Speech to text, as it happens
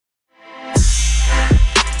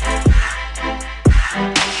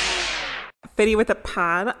Fitty with a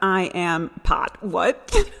Pod. I am Pod.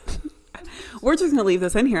 What? We're just going to leave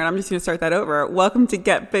this in here, and I'm just going to start that over. Welcome to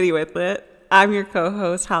Get Fitty with It. I'm your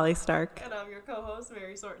co-host, Holly Stark. And I'm your co-host,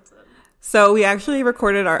 Mary Sorensen. So we actually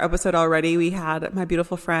recorded our episode already. We had my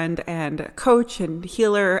beautiful friend and coach and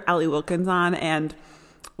healer, Allie Wilkins, on. And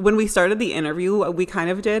when we started the interview, we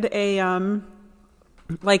kind of did a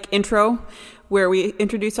intro where we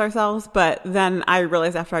introduced ourselves. But then I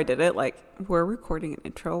realized after I did it, we're recording an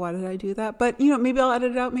intro. Why did I do that? But, maybe I'll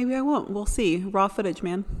edit it out. Maybe I won't. We'll see. Raw footage,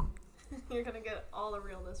 man. You're going to get all the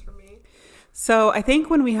realness from me. So I think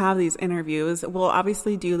when we have these interviews, we'll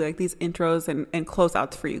obviously do these intros and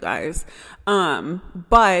closeouts for you guys.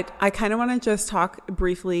 But I kind of want to just talk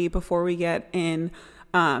briefly before we get in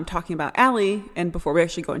talking about Allie and before we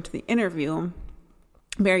actually go into the interview.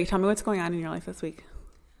 Mary, tell me what's going on in your life this week.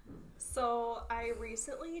 So I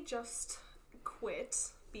recently just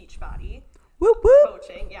quit Beachbody Whoop, whoop.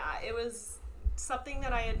 coaching. Yeah, it was something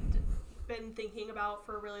that I had been thinking about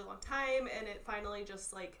for a really long time, and it finally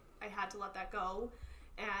just I had to let that go,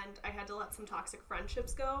 and I had to let some toxic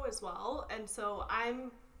friendships go as well. And so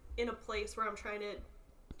I'm in a place where I'm trying to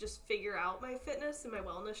just figure out my fitness and my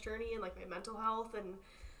wellness journey and my mental health, and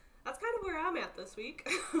that's kind of where I'm at this week.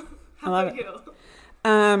 How about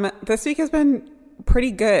you? This week has been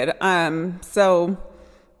pretty good. So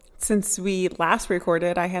since we last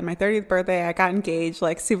recorded, I had my 30th birthday. I got engaged,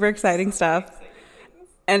 super exciting stuff.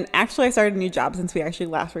 And actually, I started a new job since we actually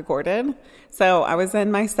last recorded. So I was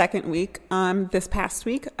in my second week this past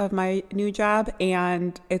week of my new job,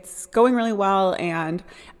 and it's going really well. And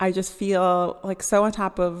I just feel so on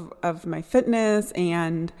top of my fitness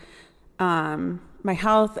and my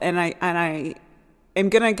health. And I am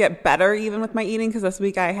going to get better even with my eating, because this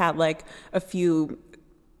week I had a few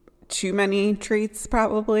too many treats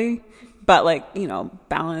probably. But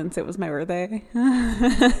balance. It was my birthday.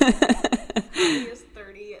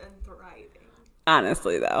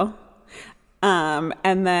 Honestly, though.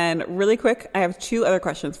 And then really quick, I have two other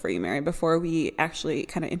questions for you, Mary, before we actually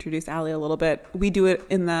kind of introduce Allie a little bit. We do it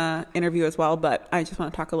in the interview as well, but I just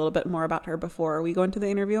want to talk a little bit more about her before we go into the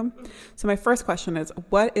interview. So my first question is,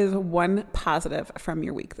 what is one positive from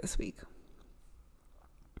your week this week?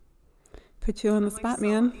 Put you on the spot,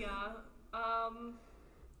 man. Yeah.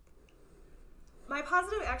 My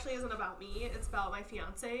positive actually isn't about me. It's about my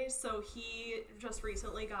fiance. So he just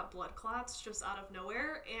recently got blood clots just out of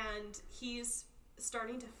nowhere, and he's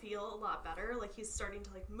starting to feel a lot better. He's starting to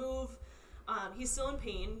move. He's still in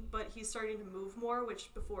pain, but he's starting to move more,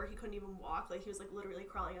 which before he couldn't even walk. He was literally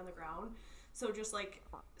crawling on the ground. So just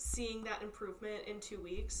seeing that improvement in 2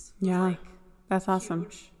 weeks. Yeah, that's awesome.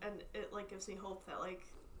 Huge, and it gives me hope that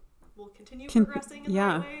we'll continue progressing in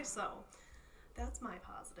that way. So that's my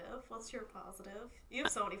positive. What's your positive? You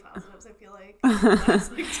have so many positives, I feel like.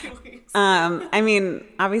 Last 2 weeks.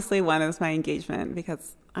 Obviously one is my engagement,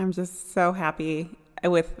 because I'm just so happy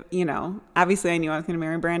with, obviously I knew I was going to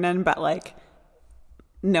marry Brandon, but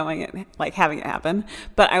knowing it, having it happen.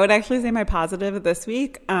 But I would actually say my positive this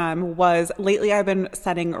week was lately I've been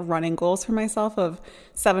setting running goals for myself of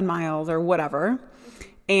 7 miles or whatever.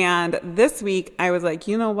 And this week I was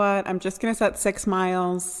you know what? I'm just going to set 6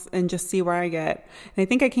 miles and just see where I get. And I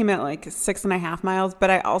think I came at 6.5 miles, but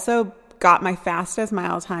I also got my fastest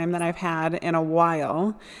mile time that I've had in a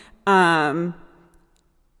while. And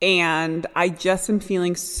I just am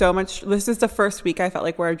feeling so much. This is the first week I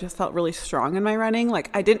felt where I just felt really strong in my running.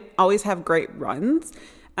 I didn't always have great runs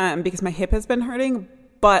because my hip has been hurting,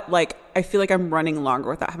 but I feel I'm running longer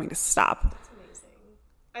without having to stop.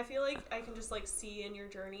 I feel I can just see in your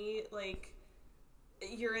journey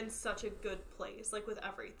you're in such a good place with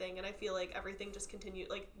everything, and I feel everything just continued.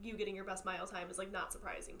 You getting your best mile time is not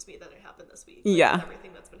surprising to me that it happened this week. Yeah, with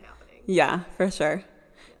everything that's been happening. Yeah, for sure.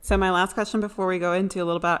 So my last question before we go into a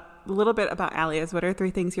little bit about Allie is, what are 3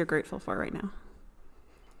 things you're grateful for right now?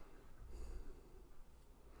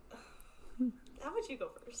 How about you go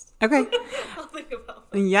first? Okay. I'll think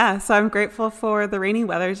about that. Yeah, so I'm grateful for the rainy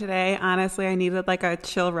weather today. Honestly, I needed a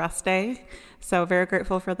chill rest day. So very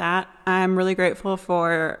grateful for that. I'm really grateful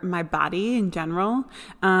for my body in general.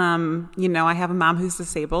 I have a mom who's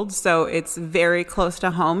disabled, so it's very close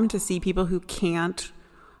to home to see people who can't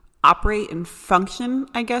operate and function,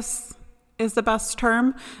 I guess is the best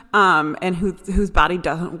term, and whose body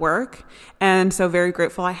doesn't work. And so very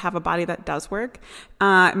grateful I have a body that does work.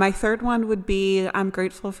 My third one would be, I'm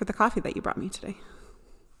grateful for the coffee that you brought me today.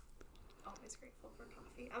 Always grateful for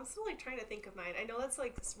coffee. I'm still trying to think of mine. I know that's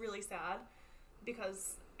really sad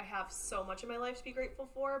because I have so much in my life to be grateful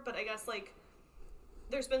for, but I guess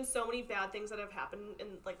there's been so many bad things that have happened and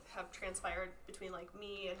have transpired between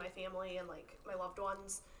me and my family and my loved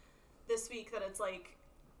ones this week that it's like,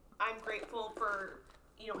 I'm grateful for,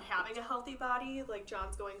 having a healthy body. Like,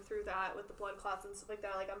 John's going through that with the blood clots and stuff like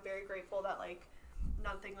that. Like, I'm very grateful that, like,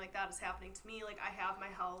 nothing like that is happening to me. Like, I have my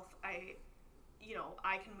health. I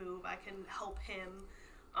can move. I can help him.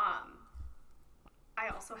 I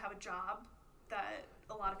also have a job that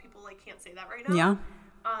a lot of people, like, can't say that right now. Yeah.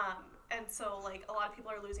 And so, like, a lot of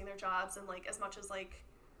people are losing their jobs, and, like, as much as, like,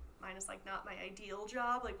 mine is, like, not my ideal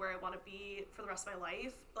job, like, where I want to be for the rest of my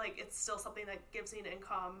life, like, it's still something that gives me an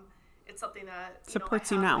income. It's something that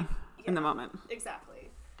supports you now, like, in the moment. Exactly.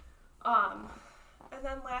 And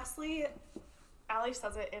then lastly, Allie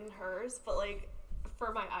says it in hers, but, like,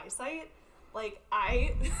 for my eyesight, like,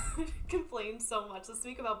 I complained so much this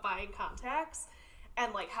week about buying contacts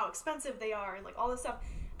and, like, how expensive they are and, like, all this stuff.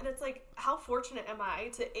 And it's like, how fortunate am I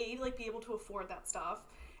to A, like, be able to afford that stuff,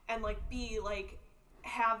 and, like, B, like,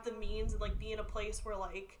 have the means and, like, be in a place where,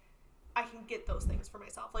 like, I can get those things for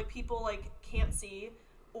myself. Like, people, like, can't see,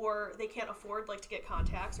 or they can't afford, like, to get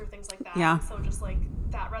contacts or things like that. Yeah. So just, like,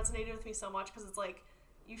 that resonated with me so much, because it's like,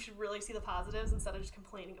 you should really see the positives instead of just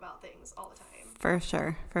complaining about things all the time. For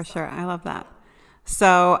sure. I love that.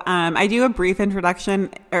 So I do a brief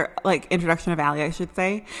introduction, or like introduction of Allie, I should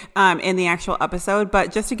say, in the actual episode.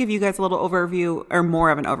 But just to give you guys a little overview, or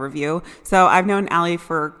more of an overview. So I've known Allie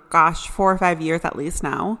for, 4 or 5 years at least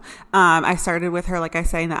now. I started with her, like I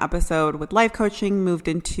say in the episode, with life coaching, moved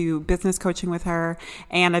into business coaching with her,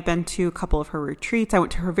 and I've been to a couple of her retreats. I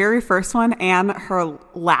went to her very first one and her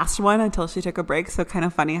last one until she took a break. So kind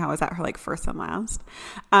of funny how I was at her, like, first and last.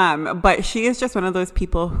 But she is just one of those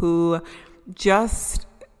people who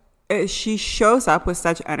she shows up with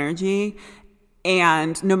such energy,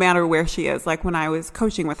 and no matter where she is, like when I was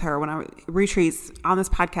coaching with her, when I was retreats, on this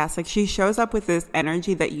podcast, like, she shows up with this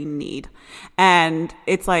energy that you need. And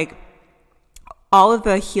it's like all of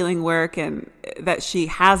the healing work and that she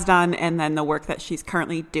has done, and then the work that she's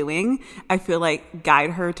currently doing, I feel like guide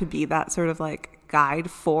her to be that sort of like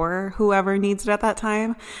guide for whoever needs it at that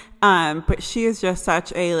time. But she is just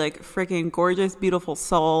such a, like, freaking gorgeous, beautiful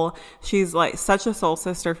soul. She's like such a soul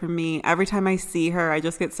sister for me. Every time I see her, I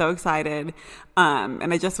just get so excited.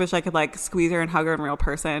 And I just wish I could, like, squeeze her and hug her in real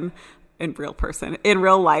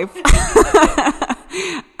life.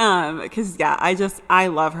 Cause yeah, I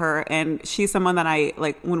love her. And she's someone that I,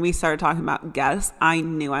 like, when we started talking about guests, I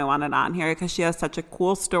knew I wanted on here because she has such a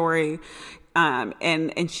cool story.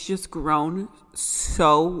 And she's just grown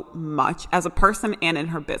so much as a person and in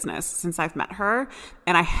her business since I've met her.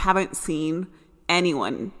 And I haven't seen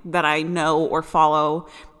anyone that I know or follow,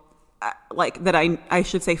 like, that I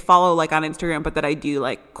should say follow, like, on Instagram, but that I do,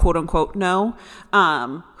 like, quote unquote know,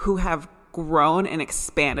 who have grown and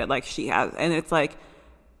expanded like she has. And it's like,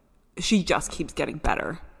 she just keeps getting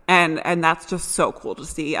better. And that's just so cool to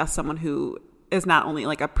see as someone who is not only,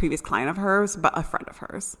 like, a previous client of hers, but a friend of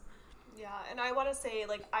hers. And I want to say,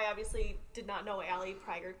 like, I obviously did not know Allie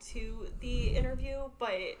prior to the interview,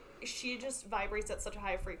 but she just vibrates at such a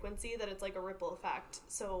high frequency that it's like a ripple effect.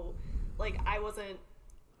 So, like, I wasn't,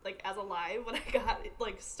 like, as alive when I got,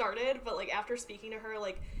 like, started, but, like, after speaking to her,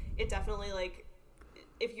 like, it definitely, like,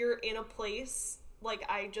 if you're in a place, like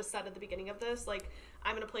I just said at the beginning of this, like,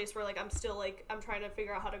 I'm in a place where, like, I'm still, like, I'm trying to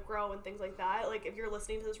figure out how to grow and things like that. Like, if you're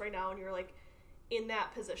listening to this right now and you're, like, in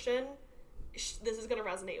that position, this is going to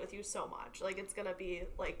resonate with you so much. Like, it's going to be,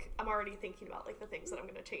 like, I'm already thinking about, like, the things that I'm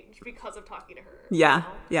going to change because of talking to her. Yeah, you know?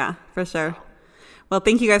 Yeah, for sure. So. Well,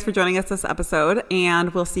 thank you guys for joining us this episode,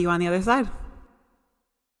 and we'll see you on the other side.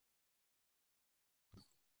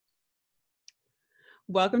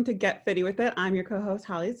 Welcome to Get Fitty With It. I'm your co-host,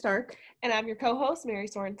 Holly Stark. And I'm your co-host, Mary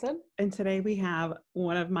Sorensen. And today we have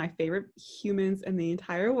one of my favorite humans in the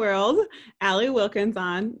entire world, Allie Wilkins,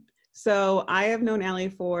 on. So I have known Allie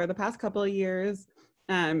for the past couple of years.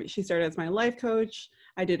 She started as my life coach.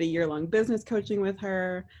 I did a year-long business coaching with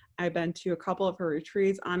her. I've been to a couple of her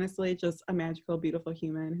retreats. Honestly, just a magical, beautiful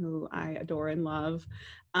human who I adore and love.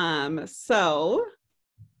 So,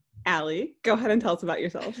 Allie, go ahead and tell us about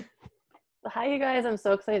yourself. Hi, you guys. I'm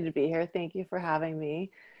so excited to be here. Thank you for having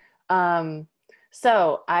me.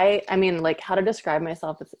 So I mean, like, how to describe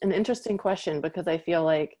myself? It's an interesting question because I feel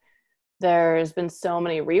like there's been so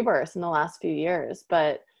many rebirths in the last few years,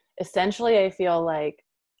 but essentially I feel like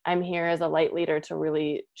I'm here as a light leader to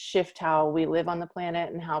really shift how we live on the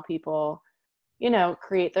planet and how people, you know,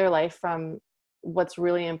 create their life from what's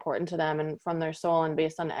really important to them and from their soul and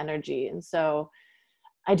based on energy. And so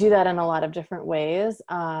I do that in a lot of different ways.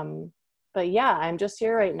 But yeah, I'm just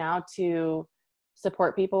here right now to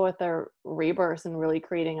support people with their rebirths and really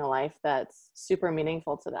creating a life that's super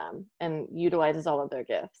meaningful to them and utilizes all of their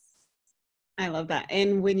gifts. I love that.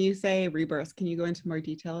 And when you say rebirth, can you go into more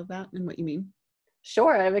detail of that and what you mean?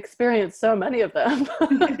 Sure, I've experienced so many of them.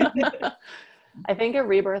 I think a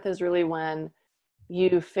rebirth is really when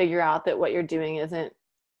you figure out that what you're doing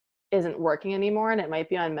isn't working anymore, and it might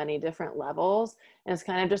be on many different levels, and it's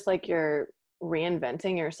kind of just like you're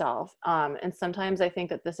reinventing yourself. And sometimes I think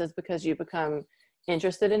that this is because you become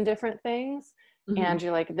interested in different things, and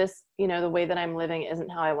you're like, this, the way that I'm living isn't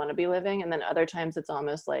how I want to be living. And then other times it's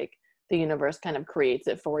almost like the universe kind of creates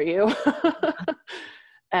it for you.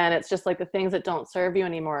 And it's just like the things that don't serve you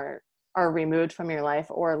anymore are removed from your life,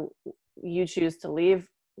 or you choose to leave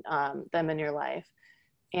them in your life,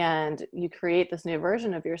 and you create this new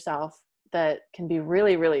version of yourself that can be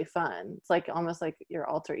really, really fun. It's like almost like your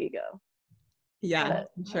alter ego. Yeah,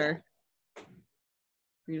 sure.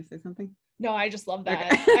 Were you to say something? No, I just love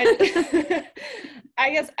that. Okay. I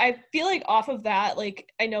guess I feel like off of that, like,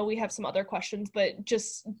 I know we have some other questions, but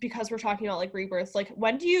just because we're talking about like rebirth, like,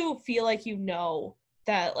 when do you feel like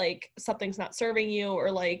that like something's not serving you, or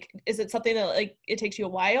like, is it something that like it takes you a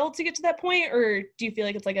while to get to that point, or do you feel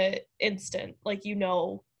like it's like a instant, like, Yeah,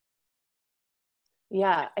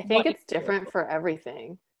 I think it's different for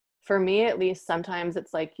everything. For me, at least, sometimes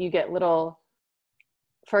it's like you get little,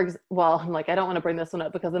 well, I'm like, I don't want to bring this one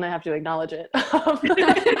up because then I have to acknowledge it.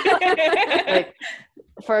 Like,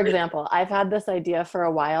 for example, I've had this idea for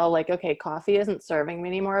a while, like, okay, coffee isn't serving me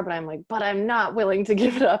anymore, but I'm like, but I'm not willing to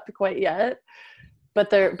give it up quite yet.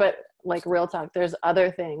 But like, real talk, there's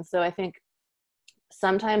other things. So I think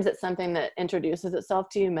sometimes it's something that introduces itself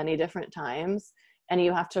to you many different times, and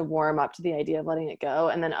you have to warm up to the idea of letting it go.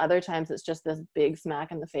 And then other times it's just this big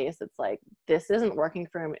smack in the face. It's like, this isn't working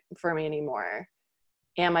for me anymore.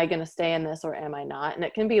 Am I going to stay in this or am I not? And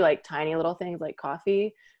it can be like tiny little things like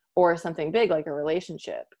coffee, or something big like a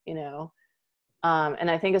relationship, and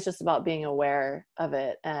I think it's just about being aware of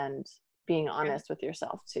it and being honest with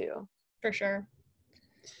yourself too. For sure.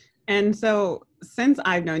 And so since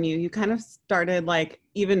I've known you, you kind of started, like,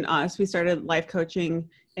 even us, we started life coaching,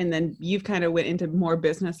 and then you've kind of went into more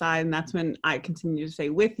business side, and that's when I continue to stay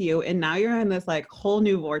with you. And now you're in this like whole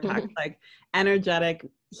new vortex, like energetic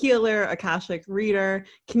healer, Akashic reader.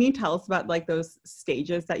 Can you tell us about like those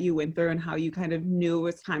stages that you went through and how you kind of knew it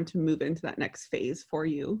was time to move into that next phase for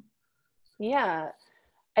you? Yeah,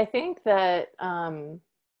 I think that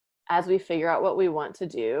as we figure out what we want to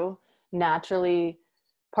do, naturally,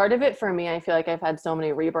 part of it for me, I feel like I've had so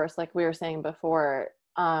many rebirths, like we were saying before.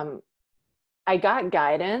 I got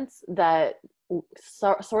guidance that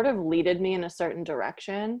sort of leaded me in a certain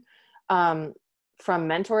direction, from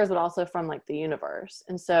mentors, but also from like the universe.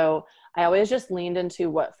 And so I always just leaned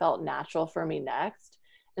into what felt natural for me next.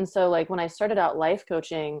 And so like when I started out life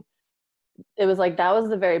coaching, it was like, that was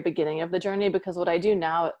the very beginning of the journey, because what I do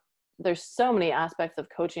now, there's so many aspects of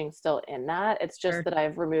coaching still in that. It's just Sure. that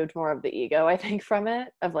I've removed more of the ego, I think, from it,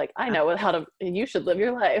 of like, I know you should live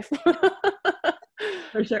your life.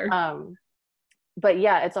 For sure. But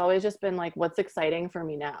yeah, it's always just been like, what's exciting for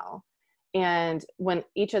me now? And when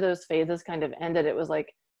each of those phases kind of ended, it was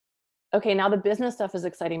like, okay, now the business stuff is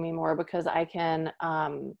exciting me more, because I can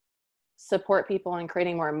support people in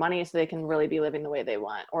creating more money so they can really be living the way they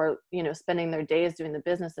want, or, spending their days doing the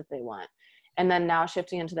business that they want. And then now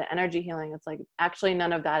shifting into the energy healing, it's like, actually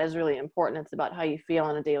none of that is really important. It's about how you feel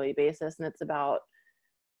on a daily basis. And it's about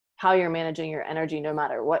how you're managing your energy no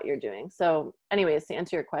matter what you're doing. So anyways, to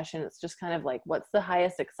answer your question, it's just kind of like, what's the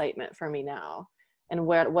highest excitement for me now? And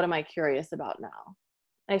what am I curious about now?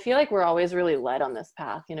 And I feel like we're always really led on this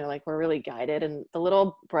path, like we're really guided, and the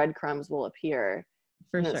little breadcrumbs will appear.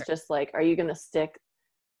 For and sure. It's just like, are you going to stick?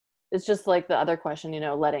 It's just like the other question,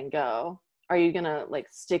 letting go. Are you going to like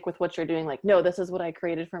stick with what you're doing? Like, no, this is what I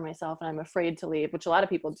created for myself and I'm afraid to leave, which a lot of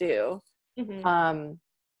people do. Mm-hmm.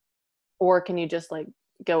 Or can you just like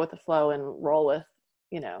go with the flow and roll with,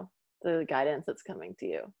 the guidance that's coming to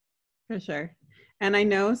you? For sure. And I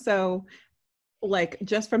know, so like,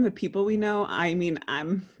 just from the people we know, I mean,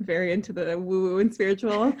 I'm very into the woo-woo and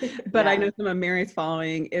spiritual, but I know some of Mary's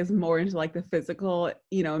following is more into like the physical,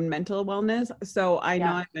 and mental wellness. So I know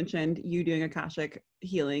I mentioned you doing Akashic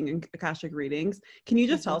healing and Akashic readings. Can you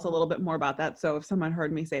just tell us a little bit more about that? So if someone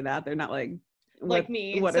heard me say that, they're not like, like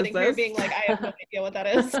me what sitting here being like, I have no idea what that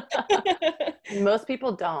is. Most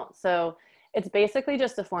people don't. So it's basically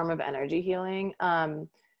just a form of energy healing.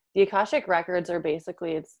 The Akashic records are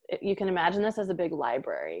basically, you can imagine this as a big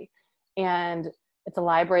library, and it's a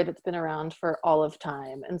library that's been around for all of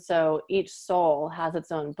time. And so each soul has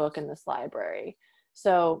its own book in this library.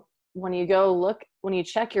 So when you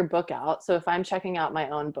check your book out, so if I'm checking out my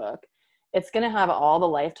own book, it's going to have all the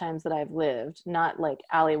lifetimes that I've lived, not like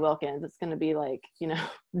Allie Wilkins. It's going to be like, you know,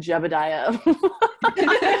 Jebediah,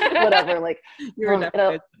 whatever. Like, You're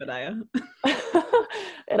definitely a Jebediah.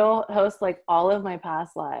 it'll host like all of my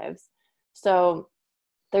past lives. So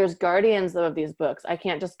there's guardians though of these books. I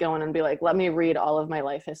can't just go in and be like, let me read all of my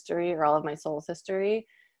life history or all of my soul's history.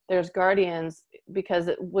 There's guardians, because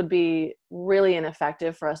it would be really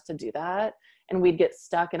ineffective for us to do that. And we'd get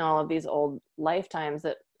stuck in all of these old lifetimes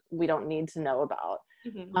that we don't need to know about.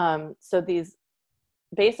 So these,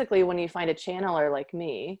 basically when you find a channeler like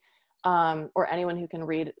me, or anyone who can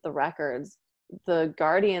read the records, the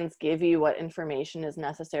guardians give you what information is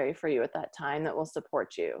necessary for you at that time that will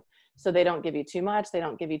support you. So they don't give you too much, they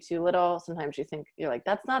don't give you too little. Sometimes you think, you're like,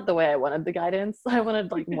 that's not the way I wanted the guidance. I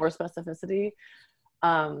wanted like more specificity.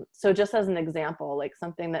 So just as an example, like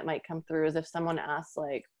something that might come through is if someone asks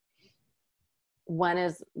like, when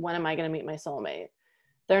am I going to meet my soulmate?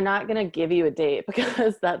 They're not going to give you a date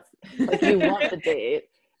because that's like, you want the date.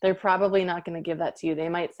 They're probably not going to give that to you. They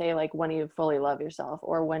might say like, when you fully love yourself,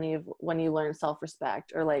 or when you learn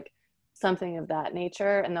self-respect, or like something of that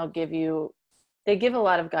nature. And they give a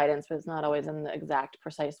lot of guidance, but it's not always in the exact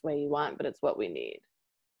precise way you want, but it's what we need.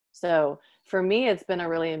 So for me, it's been a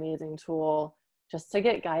really amazing tool just to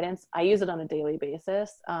get guidance. I use it on a daily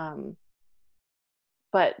basis.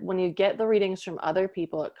 But when you get the readings from other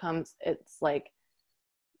people, it's like,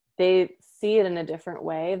 they see it in a different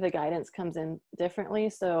way. The guidance comes in differently.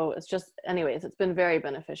 So it's just, anyways, it's been very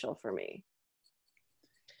beneficial for me.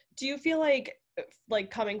 Do you feel like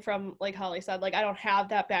coming from, like Holly said, like I don't have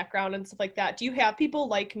that background and stuff like that, do you have people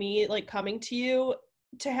like me like coming to you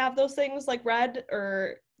to have those things like read,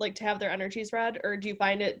 or like to have their energies read, or do you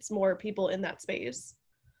find it's more people in that space?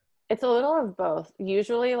 It's a little of both.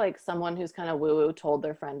 Usually like someone who's kind of woo-woo told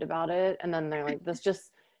their friend about it, and then they're like,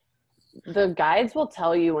 the guides will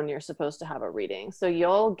tell you when you're supposed to have a reading. So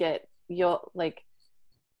you'll like,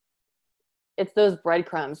 it's those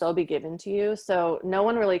breadcrumbs, they'll be given to you. So no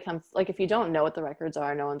one really comes, like if you don't know what the records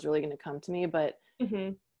are, no one's really going to come to me. But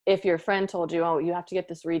if your friend told you, oh, you have to get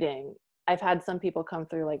this reading, I've had some people come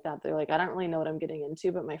through like that. They're like, I don't really know what I'm getting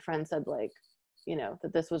into, but my friend said like, you know,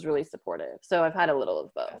 that this was really supportive. So I've had a little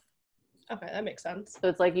of both. Okay, that makes sense. So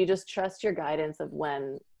it's like, you just trust your guidance of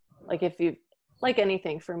when, like if you, like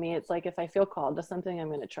anything for me, it's like, if I feel called to something, I'm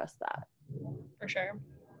going to trust that. For sure.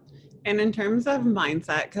 And in terms of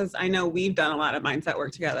mindset, because I know we've done a lot of mindset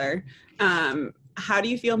work together, how do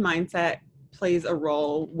you feel mindset plays a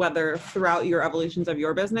role, whether throughout your evolutions of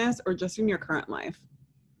your business or just in your current life,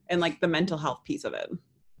 and like the mental health piece of it?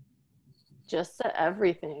 Just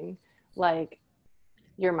everything. Like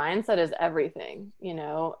your mindset is everything, you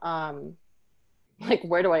know? Like,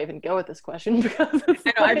 where do I even go with this question? Because I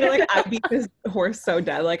know, I feel like I beat this horse so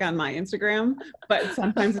dead, like on my Instagram, but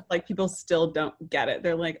sometimes it's like people still don't get it.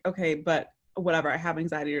 They're like, okay, but whatever, I have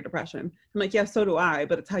anxiety or depression. I'm like, yeah, so do I,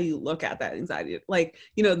 but it's how you look at that anxiety. Like,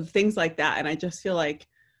 you know, things like that. And I just feel like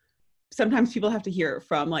sometimes people have to hear it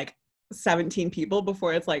from like 17 people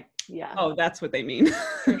before it's like, yeah, oh, that's what they mean.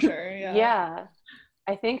 For sure. Yeah. Yeah.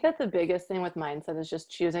 I think that the biggest thing with mindset is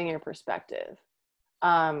just choosing your perspective.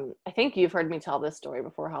 I think you've heard me tell this story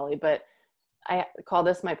before, Holly, but I call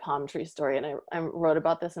this my palm tree story. And I wrote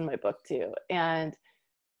about this in my book too. And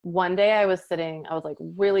one day I was like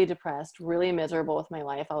really depressed, really miserable with my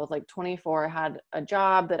life. I was like 24, had a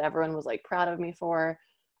job that everyone was like proud of me for.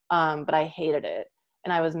 But I hated it.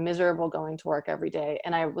 And I was miserable going to work every day.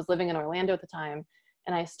 And I was living in Orlando at the time.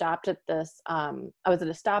 And I stopped at this, I was at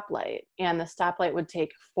a stoplight, and the stoplight would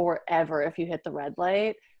take forever if you hit the red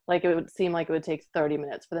light. Like it would seem like it would take 30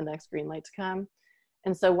 minutes for the next green light to come.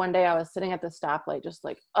 And so one day I was sitting at the stoplight, just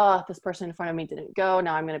like, oh, this person in front of me didn't go.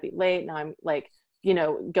 Now I'm going to be late. Now I'm like, you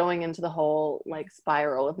know, going into the whole like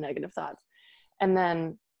spiral of negative thoughts. And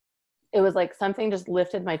then it was like something just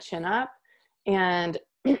lifted my chin up, and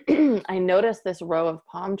I noticed this row of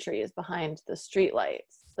palm trees behind the street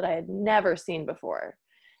lights that I had never seen before.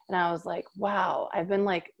 And I was like, wow, I've been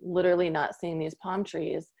like literally not seeing these palm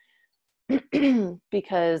trees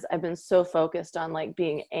because I've been so focused on like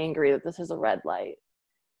being angry that this is a red light.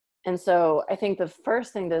 And so I think the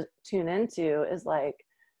first thing to tune into is like,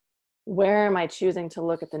 where am I choosing to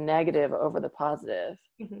look at the negative over the positive?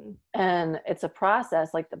 Mm-hmm. And it's a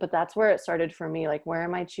process, like, but that's where it started for me. Like, where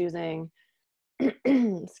am I choosing,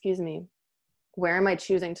 excuse me, where am I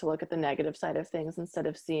choosing to look at the negative side of things instead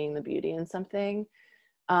of seeing the beauty in something?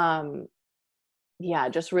 Yeah,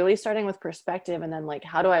 just really starting with perspective, and then like,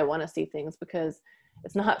 how do I want to see things? Because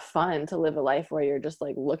it's not fun to live a life where you're just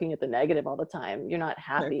like looking at the negative all the time. You're not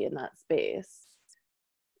happy in that space.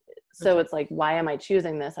 So it's like, why am I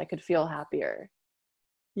choosing this? I could feel happier.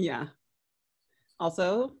 Yeah.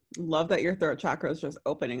 Also, love that your throat chakra is just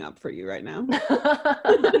opening up for you right now.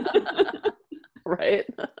 Right.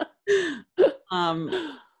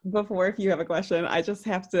 Before, if you have a question, I just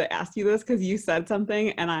have to ask you this because you said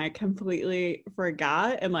something and I completely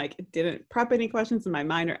forgot and like didn't prep any questions in my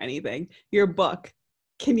mind or anything. Your book,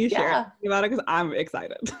 can you share Yeah. about it? Because I'm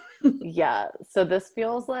excited. Yeah. So this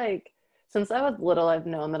feels like, since I was little, I've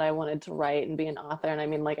known that I wanted to write and be an author. And I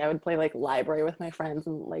mean, like, I would play like library with my friends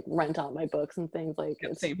and like rent out my books and things. Like,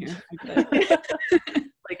 Yep, it's same here. I get it.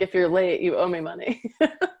 like, if you're late, you owe me money.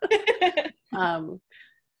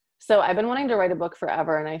 So I've been wanting to write a book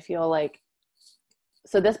forever, and I feel like,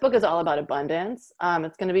 so this book is all about abundance.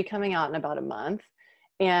 It's going to be coming out in about a month,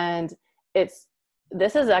 and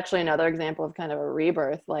this is actually another example of kind of a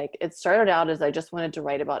rebirth. Like, it started out as I just wanted to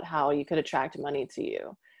write about how you could attract money to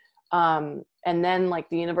you. And then like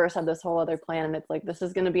the universe had this whole other plan, and it's like, this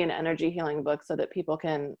is going to be an energy healing book so that people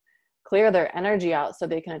can clear their energy out so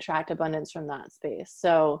they can attract abundance from that space.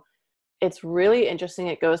 So it's really interesting.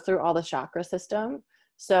 It goes through all the chakra system.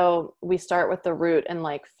 So we start with the root and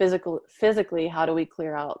like physically, how do we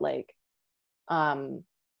clear out blockages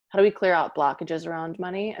around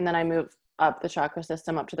money? And then I move up the chakra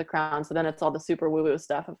system up to the crown. So then it's all the super woo-woo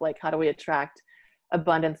stuff of like, how do we attract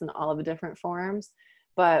abundance in all of the different forms?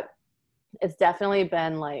 But it's definitely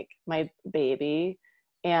been like my baby,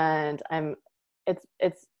 and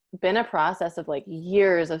it's been a process of like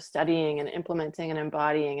years of studying and implementing and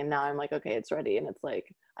embodying, and now I'm like, okay, it's ready. And it's like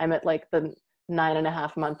I'm at like the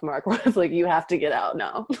 9.5 month mark where it's like, you have to get out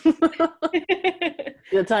now.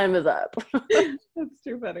 The time is up. That's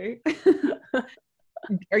too funny.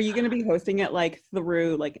 Are you going to be hosting it like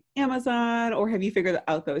through like Amazon, or have you figured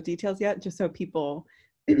out those details yet, just so people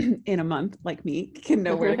in a month like me can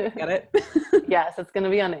know where to get it? Yes, it's going to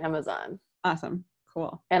be on Amazon. Awesome.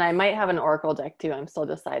 Cool. And I might have an oracle deck too. I'm still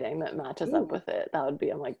deciding, that matches Ooh. up with it. I'm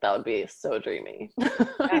like, that would be so dreamy.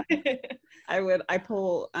 I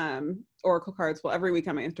pull oracle cards, well, every week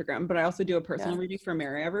on my Instagram, but I also do a personal reading for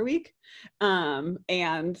Mary every week.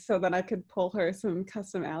 And so that I could pull her some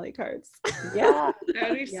custom Allie cards. Yeah.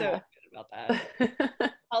 I'd be so excited about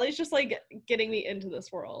that. Holly's just like getting me into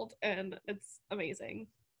this world, and it's amazing.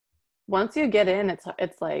 Once you get in, it's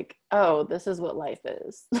like, oh, this is what life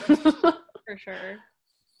is. For sure.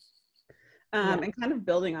 And kind of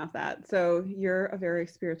building off that. So you're a very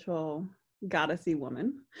spiritual, goddessy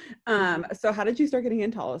woman. So how did you start getting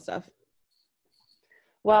into all this stuff?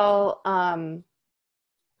 Well, I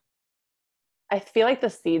feel like the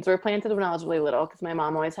seeds were planted when I was really little, because my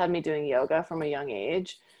mom always had me doing yoga from a young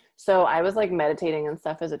age. So I was like meditating and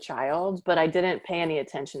stuff as a child, but I didn't pay any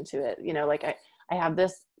attention to it. You know, like I have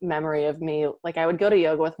this memory of me, like I would go to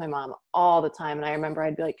yoga with my mom all the time. And I remember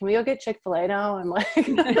I'd be like, can we go get Chick-fil-A now? I'm like,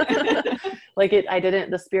 like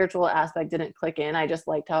the spiritual aspect didn't click in. I just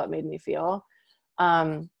liked how it made me feel.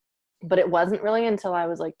 But it wasn't really until I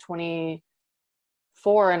was like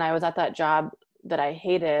 24 and I was at that job that I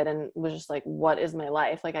hated and was just like, what is my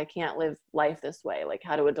life? Like, I can't live life this way. Like,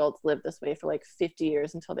 how do adults live this way for like 50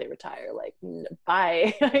 years until they retire? Like,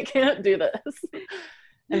 bye. I can't do this.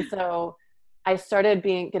 And so I started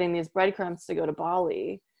getting these breadcrumbs to go to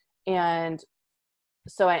Bali. And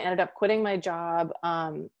so I ended up quitting my job,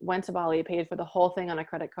 went to Bali, paid for the whole thing on a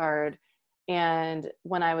credit card. And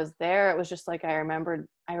when I was there, it was just like, I remembered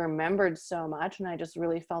so much, and I just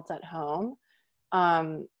really felt at home.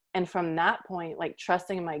 And from that point, like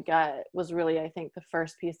trusting my gut was really, I think, the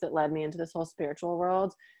first piece that led me into this whole spiritual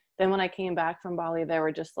world. Then when I came back from Bali, there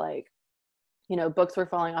were just like, you know, books were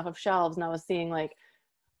falling off of shelves, and I was seeing like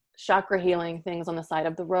chakra healing things on the side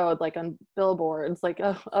of the road, like on billboards, like,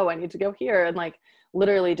 oh, I need to go here. And like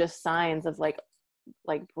literally just signs of like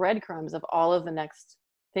breadcrumbs of all of the next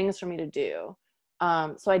things for me to do.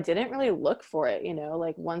 So I didn't really look for it, you know,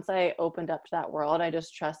 like once I opened up to that world, I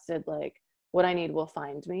just trusted like what I need will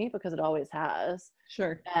find me, because it always has.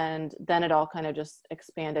 Sure. And then it all kind of just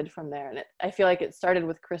expanded from there. And I feel like it started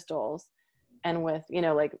with crystals and with, you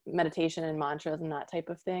know, like meditation and mantras and that type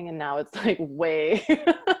of thing. And now it's like way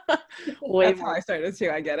That's more. How I started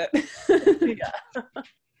too. I get it. Yeah.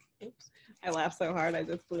 Oops. I laughed so hard I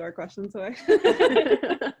just blew our questions away. Do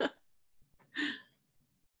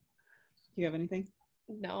you have anything?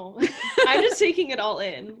 No. I'm just taking it all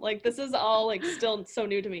in. Like, this is all like still so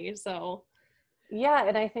new to me. So yeah.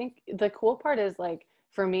 And I think the cool part is like,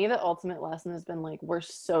 for me, the ultimate lesson has been like, we're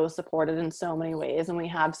so supported in so many ways, and we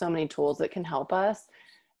have so many tools that can help us.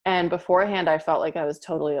 And beforehand, I felt like I was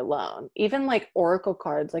totally alone. Even like oracle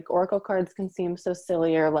cards can seem so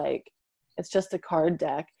silly, or like it's just a card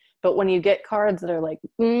deck. But when you get cards that are like,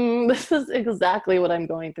 this is exactly what I'm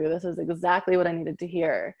going through, this is exactly what I needed to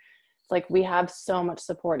hear, it's like we have so much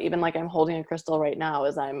support. Even like I'm holding a crystal right now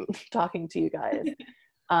as I'm talking to you guys.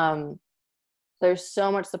 There's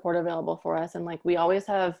so much support available for us, and like we always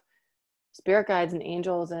have spirit guides and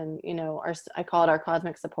angels, and you know, I call it our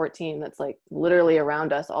cosmic support team that's like literally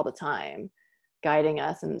around us all the time, guiding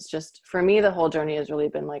us. And it's just, for me, the whole journey has really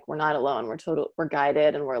been like, we're not alone. We're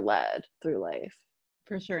guided and we're led through life.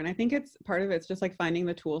 For sure. And I think it's part of it's just like finding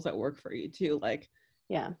the tools that work for you too. Like,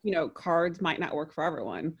 yeah, you know, cards might not work for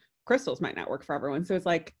everyone. Crystals might not work for everyone. So it's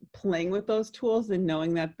like playing with those tools and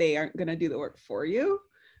knowing that they aren't going to do the work for you,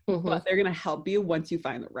 but they're going to help you once you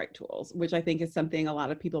find the right tools, which I think is something a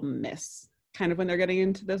lot of people miss kind of when they're getting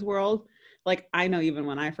into this world. Like, I know even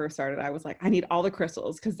when I first started, I was like, I need all the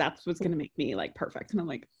crystals because that's what's going to make me like perfect. And I'm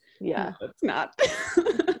like, yeah, no, it's not.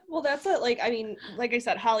 Well, that's it. Like, I mean, like I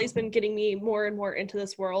said, Holly's been getting me more and more into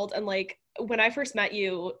this world. And like, when I first met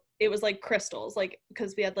you, it was like crystals, like,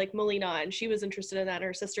 because we had like Melina and she was interested in that and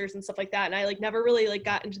her sisters and stuff like that. And I like never really like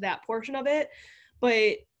got into that portion of it.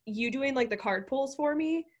 But you doing like the card pulls for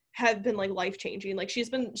me have been like life-changing. Like,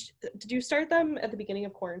 did you start them at the beginning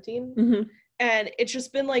of quarantine? Mm-hmm. And it's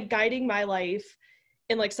just been like guiding my life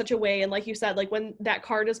in like such a way. And like you said, like when that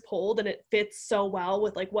card is pulled and it fits so well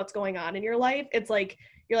with like what's going on in your life, it's like,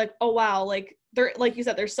 you're like, oh wow, like there, like you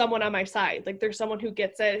said, there's someone on my side. Like there's someone who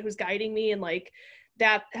gets it, who's guiding me. And like,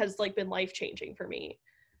 that has like been life-changing for me.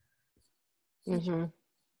 mm-hmm.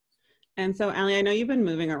 And so, Allie, I know you've been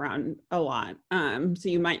moving around a lot, so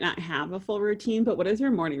you might not have a full routine, but what does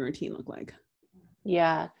your morning routine look like?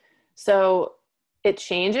 Yeah, so it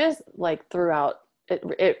changes like throughout.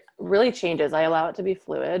 It really changes. I allow it to be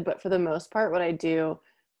fluid, but for the most part, what I do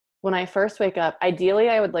when I first wake up, ideally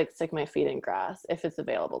I would like stick my feet in grass if it's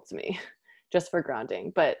available to me, just for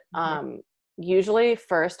grounding. But usually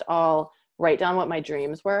first I'll write down what my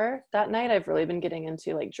dreams were that night. I've really been getting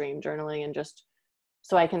into like dream journaling, and just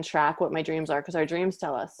so I can track what my dreams are, because our dreams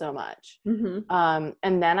tell us so much. And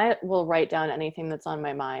then I will write down anything that's on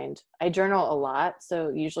my mind. I journal a lot, so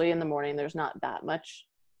usually in the morning there's not that much,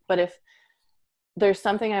 but if there's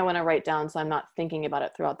something I want to write down so I'm not thinking about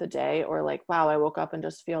it throughout the day, or like, wow, I woke up and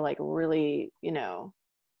just feel like really, you know,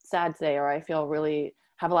 sad today, or I feel really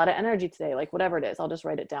have a lot of energy today, like whatever it is, I'll just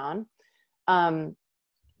write it down.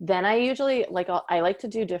 Then I usually like, I like to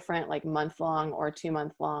do different like month-long or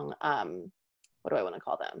 2-month-long, what do I want to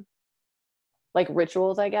call them? Like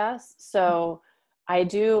rituals, I guess. So I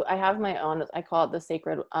have my own, I call it the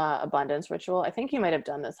sacred abundance ritual. I think you might have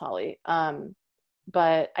done this, Holly.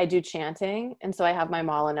 But I do chanting. And so I have my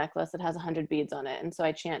mala necklace that has 100 beads on it. And so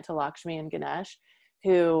I chant to Lakshmi and Ganesh,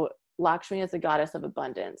 who Lakshmi is the goddess of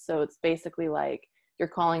abundance. So it's basically like you're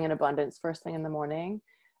calling in abundance first thing in the morning.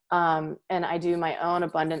 And I do my own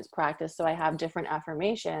abundance practice. So I have different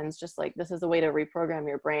affirmations, just like this is a way to reprogram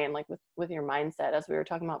your brain, like with your mindset, as we were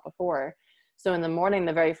talking about before. So in the morning,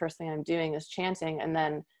 the very first thing I'm doing is chanting, and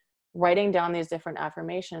then writing down these different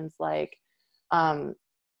affirmations, like,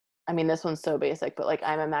 I mean, this one's so basic, but like,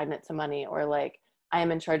 I'm a magnet to money, or like, I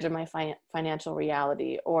am in charge of my financial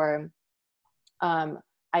reality, or I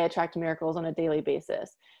attract miracles on a daily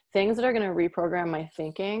basis. Things that are going to reprogram my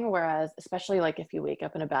thinking. Whereas, especially like if you wake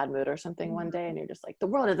up in a bad mood or something one day and you're just like, the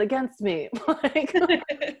world is against me, like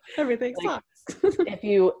Everything like, sucks. if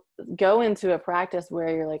you go into a practice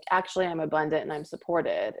where you're like, actually, I'm abundant and I'm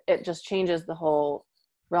supported, it just changes the whole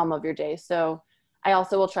realm of your day. So I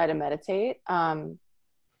also will try to meditate.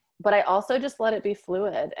 But I also just let it be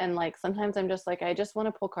fluid. And like, sometimes I'm just like, I just want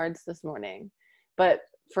to pull cards this morning. But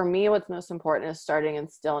for me, what's most important is starting in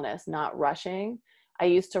stillness, not rushing. I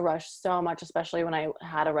used to rush so much, especially when I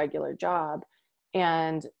had a regular job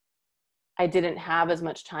and I didn't have as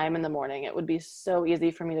much time in the morning. It would be so easy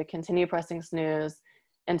for me to continue pressing snooze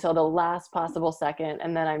until the last possible second.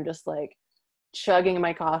 And then I'm just like chugging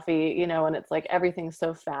my coffee, you know, and it's like everything's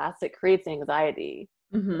so fast. It creates anxiety.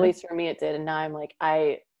 At least for me, it did. And now I'm like,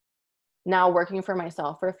 now working for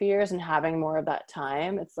myself for a few years and having more of that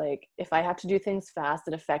time, it's like, if I have to do things fast,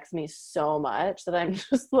 it affects me so much that I'm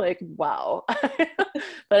just like, wow.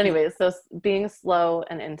 But anyways, so being slow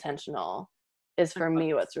and intentional is for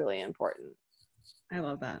me what's really important. I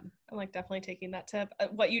love that. I'm like definitely taking that tip.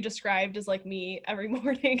 What you described is like me every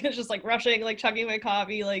morning. It's just like rushing, like chugging my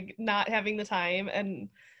coffee, like not having the time. And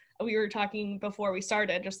we were talking before we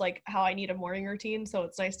started, just like how I need a morning routine. So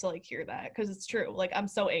it's nice to like hear that, because it's true. Like I'm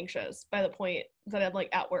so anxious by the point that I'm like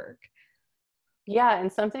at work. Yeah.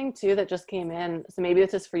 And something too that just came in, so maybe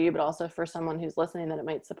this is for you, but also for someone who's listening that it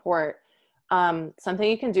might support. Something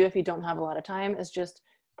you can do if you don't have a lot of time is just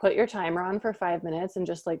put your timer on for 5 minutes and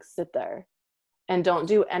just like sit there and don't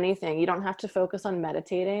do anything. You don't have to focus on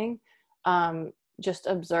meditating. Just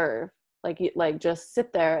observe. like just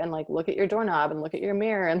sit there and like look at your doorknob and look at your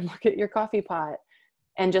mirror and look at your coffee pot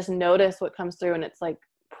and just notice what comes through. And it's like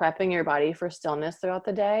prepping your body for stillness throughout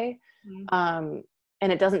the day.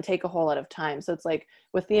 And it doesn't take a whole lot of time. So it's like,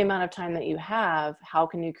 with the amount of time that you have, how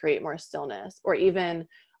can you create more stillness? Or even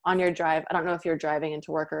on your drive, I don't know if you're driving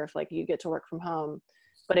into work or if like you get to work from home,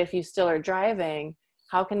 but if you still are driving,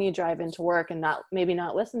 how can you drive into work and maybe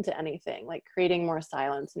not listen to anything, like creating more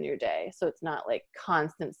silence in your day, so it's not like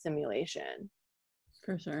constant stimulation.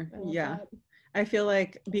 For sure. Yeah. That. I feel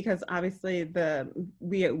like, because obviously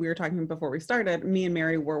we were talking before we started, me and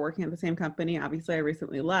Mary were working at the same company. Obviously I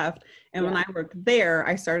recently left. And when I worked there,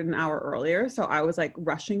 I started an hour earlier. So I was like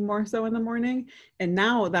rushing more so in the morning. And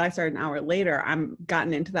now that I started an hour later, I'm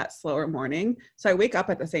gotten into that slower morning. So I wake up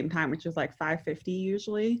at the same time, which is like 5:50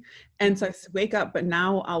 usually. And so I wake up, but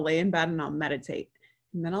now I'll lay in bed and I'll meditate.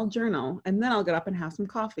 And then I'll journal. And then I'll get up and have some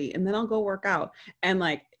coffee. And then I'll go work out. And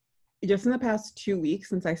like, just in the past 2 weeks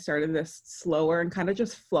since I started this slower and kind of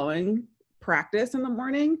just flowing practice in the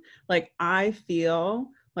morning, like I feel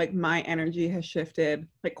like my energy has shifted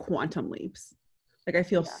like quantum leaps. Like I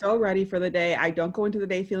feel so ready for the day. I don't go into the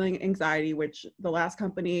day feeling anxiety, which the last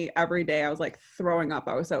company, every day I was like throwing up.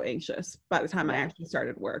 I was so anxious by the time I actually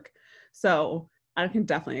started work. So I can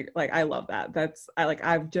definitely, like, I love that.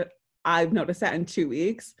 I've noticed that in 2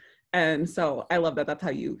 weeks. And so I love that that's how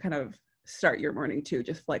you kind of start your morning too,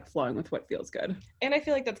 just like flowing with what feels good. And I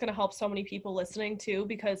feel like that's going to help so many people listening too,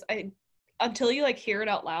 because until you like hear it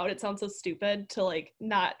out loud, it sounds so stupid to like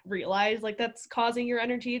not realize like that's causing your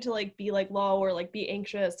energy to like be like low or like be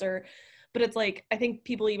anxious, but it's like, I think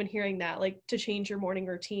people even hearing that, like, to change your morning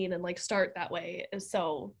routine and like start that way is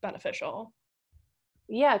so beneficial.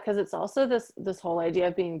 Yeah, because it's also this whole idea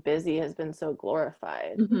of being busy has been so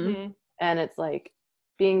glorified. And it's like,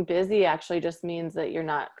 being busy actually just means that you're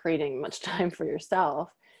not creating much time for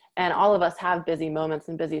yourself. And all of us have busy moments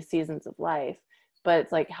and busy seasons of life, but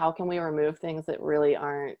it's like, how can we remove things that really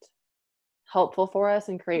aren't helpful for us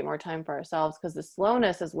and create more time for ourselves? Because the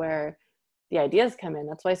slowness is where the ideas come in.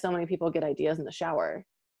 That's why so many people get ideas in the shower,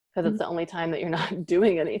 because it's the only time that you're not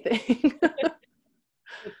doing anything.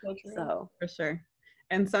 So for sure.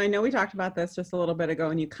 And so I know we talked about this just a little bit ago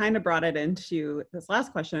and you kind of brought it into this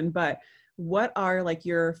last question, but what are like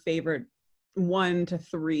your favorite 1 to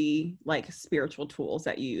 3 like spiritual tools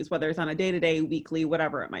that you use, whether it's on a day-to-day, weekly,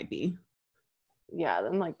 whatever it might be? Yeah,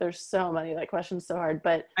 then like there's so many, that question's so hard,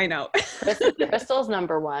 but I know. Crystals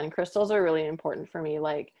number 1. Crystals are really important for me.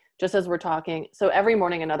 Like, just as we're talking, so every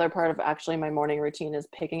morning, another part of actually my morning routine is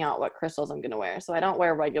picking out what crystals I'm going to wear. So I don't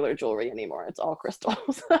wear regular jewelry anymore. It's all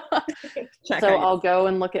crystals. So I'll go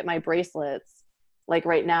and look at my bracelets. Like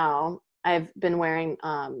right now, I've been wearing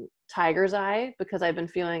tiger's eye because I've been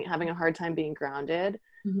having a hard time being grounded,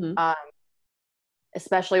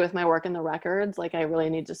 especially with my work in the records. Like I really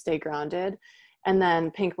need to stay grounded. And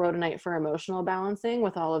then pink rhodonite for emotional balancing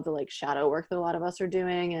with all of the like shadow work that a lot of us are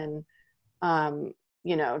doing, and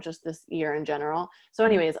you know, just this year in general. So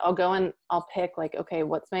anyways, I'll go and I'll pick like, okay,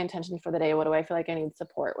 what's my intention for the day? What do I feel like I need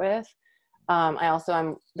support with?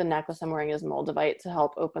 The necklace I'm wearing is moldavite to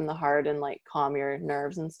help open the heart and like calm your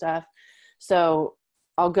nerves and stuff. So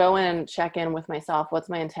I'll go in and check in with myself. What's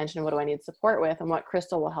my intention? What do I need support with? And what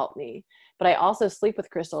crystal will help me? But I also sleep with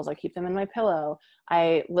crystals. I keep them in my pillow.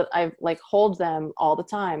 I like hold them all the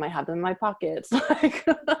time. I have them in my pockets. Like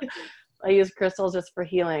I use crystals just for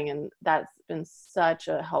healing. And that's been such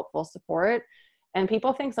a helpful support. And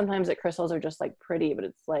people think sometimes that crystals are just like pretty, but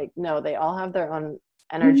it's like, no, they all have their own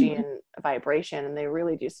energy and vibration, and they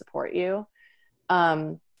really do support you.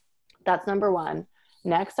 That's number 1.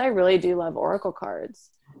 Next, I really do love oracle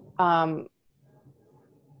cards.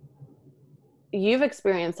 You've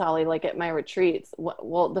experienced, Holly, like at my retreats.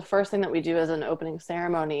 Well, the first thing that we do as an opening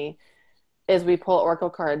ceremony is we pull oracle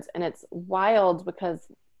cards, and it's wild because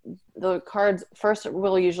the cards first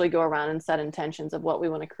we'll usually go around and set intentions of what we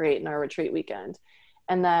want to create in our retreat weekend.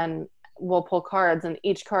 And then we'll pull cards, and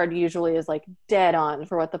each card usually is like dead on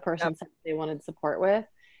for what the person said they wanted support with.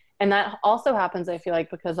 And that also happens, I feel like,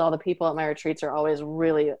 because all the people at my retreats are always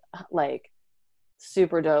really like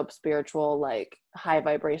super dope, spiritual, like high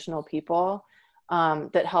vibrational people,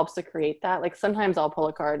 that helps to create that. Like sometimes I'll pull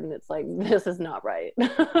a card and it's like, this is not right.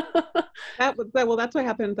 Well, that's what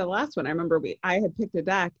happened at the last one. I remember I had picked a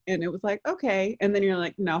deck and it was like, okay. And then you're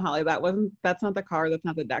like, no, Holly, that's not the card. That's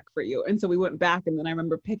not the deck for you. And so we went back, and then I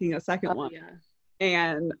remember picking a second one. Yeah.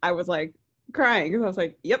 And I was like crying because I was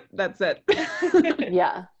like, yep, that's it.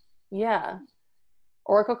 Yeah.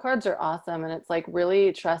 Oracle cards are awesome. And it's like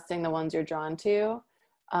really trusting the ones you're drawn to.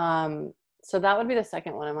 So that would be the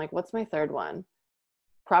second one. I'm like, what's my third one?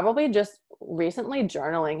 probably just recently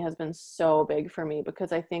journaling has been so big for me,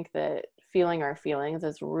 because I think that feeling our feelings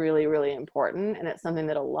is really, really important. And it's something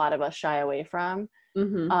that a lot of us shy away from.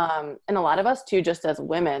 Mm-hmm. And a lot of us too, just as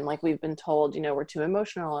women, like we've been told, you know, we're too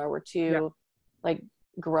emotional, or we're too like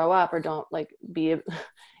grow up, or don't like be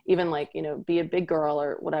even like, you know, be a big girl,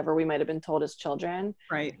 or whatever we might have been told as children.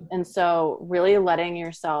 Right. And so really letting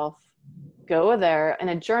yourself go there in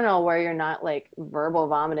a journal, where you're not like verbal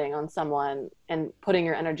vomiting on someone and putting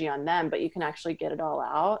your energy on them, but you can actually get it all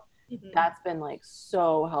out. Mm-hmm. That's been like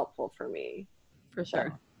so helpful for me. For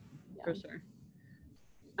sure. Yeah. For sure.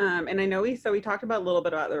 And I know we talked about a little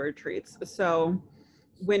bit about the retreats. So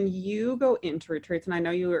when you go into retreats, and I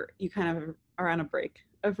know you kind of are on a break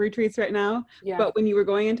of retreats right now, but when you were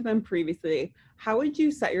going into them previously, how would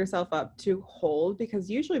you set yourself up to hold? Because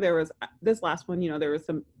usually there was this last one, you know, there was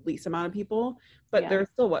some least amount of people, but there's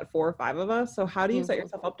still 4 or 5 of us. So how do you set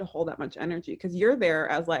yourself up to hold that much energy? Because you're there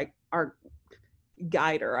as like our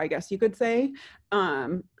guider, I guess you could say,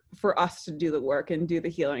 for us to do the work and do the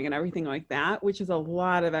healing and everything like that, which is a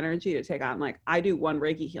lot of energy to take on. Like I do one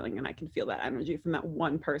Reiki healing and I can feel that energy from that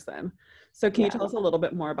one person. So can you tell us a little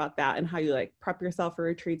bit more about that and how you like prep yourself for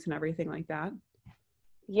retreats and everything like that?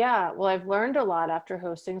 Yeah, well, I've learned a lot after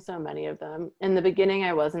hosting so many of them. In the beginning,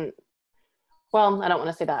 I wasn't, well, I don't want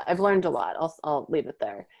to say that. I've learned a lot. I'll leave it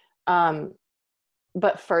there.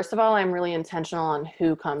 But first of all, I'm really intentional on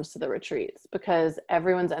who comes to the retreats, because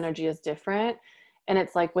everyone's energy is different. And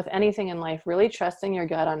it's like with anything in life, really trusting your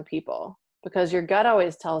gut on people, because your gut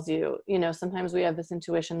always tells you, you know, sometimes we have this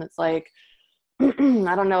intuition that's like, I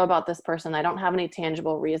don't know about this person. I don't have any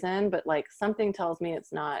tangible reason, but like something tells me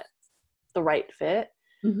it's not the right fit.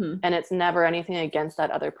 Mm-hmm. And it's never anything against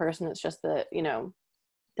that other person. It's just that, you know,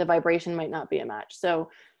 the vibration might not be a match. So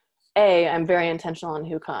I'm very intentional on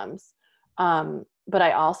who comes. But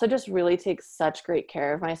I also just really take such great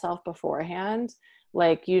care of myself beforehand.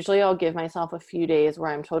 Like usually I'll give myself a few days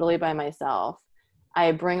where I'm totally by myself.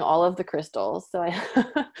 I bring all of the crystals. So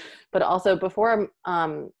but also before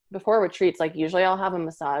retreats, like usually I'll have a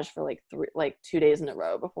massage for like 2 days in a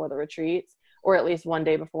row before the retreats, or at least one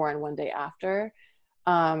day before and one day after.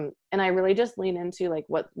 And I really just lean into like,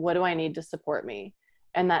 what do I need to support me?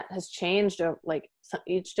 And that has changed, like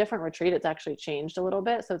each different retreat, it's actually changed a little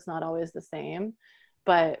bit. So it's not always the same,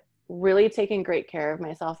 but really taking great care of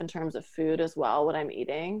myself in terms of food as well, what I'm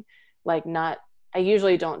eating. Like I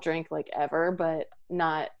usually don't drink like ever, but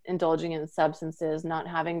not indulging in substances, not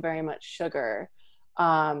having very much sugar,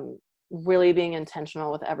 really being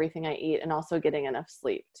intentional with everything I eat, and also getting enough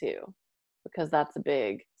sleep too, because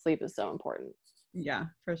sleep is so important. Yeah,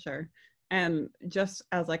 for sure. And just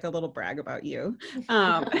as like a little brag about you.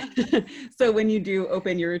 So when you do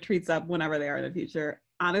open your retreats up, whenever they are in the future,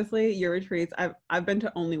 honestly, your retreats, I've been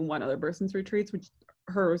to only one other person's retreats, which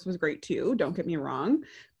hers was great too. Don't get me wrong.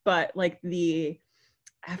 But like the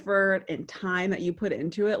effort and time that you put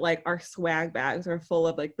into it, like our swag bags are full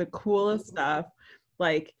of like the coolest stuff.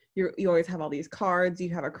 Like you always have all these cards,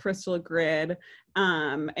 you have a crystal grid.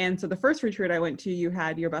 And so the first retreat I went to, you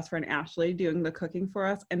had your best friend Ashley doing the cooking for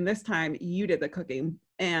us. And this time you did the cooking.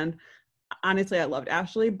 And honestly, I loved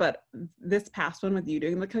Ashley, but this past one with you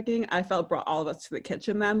doing the cooking, I felt brought all of us to the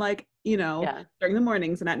kitchen then, like, you know, during the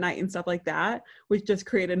mornings and at night and stuff like that, which just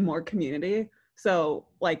created more community. So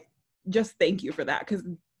like, just thank you for that. Cause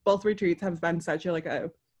both retreats have been such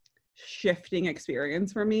a shifting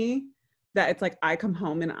experience for me, that it's like I come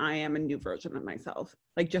home and I am a new version of myself,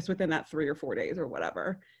 like just within that 3 or 4 days or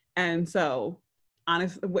whatever. And so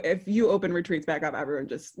honestly, if you open retreats back up, everyone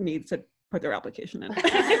just needs to put their application in.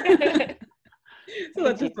 So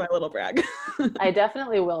that's just my little brag. I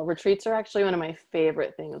definitely will. Retreats are actually one of my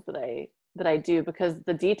favorite things that I do, because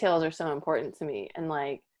the details are so important to me, and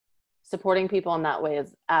like supporting people in that way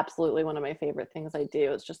is absolutely one of my favorite things I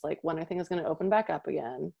do. It's just like, when are things going to open back up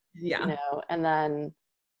again? Yeah. You know, and then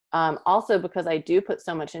also because I do put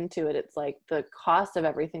so much into it, it's like the cost of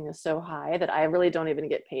everything is so high that I really don't even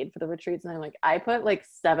get paid for the retreats. And I'm like, I put like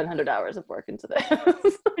 700 hours of work into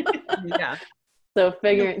this. Yeah. So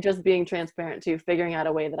just being transparent too, figuring out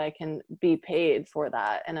a way that I can be paid for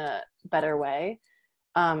that in a better way.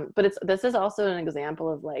 But this is also an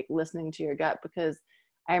example of like listening to your gut, because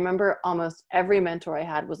I remember almost every mentor I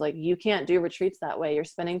had was like, you can't do retreats that way. You're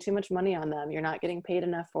spending too much money on them. You're not getting paid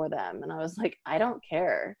enough for them. And I was like, I don't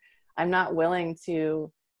care. I'm not willing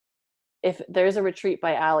to, if there's a retreat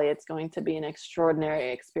by Allie, it's going to be an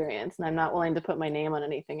extraordinary experience. And I'm not willing to put my name on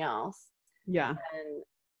anything else. Yeah. And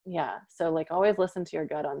yeah. So like always listen to your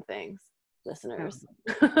gut on things, listeners.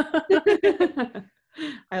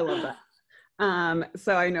 I love that.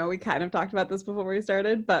 So I know we kind of talked about this before we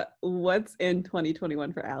started, but what's in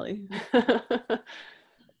 2021 for Allie?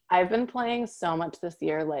 I've been playing so much this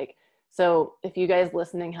year. Like, so if you guys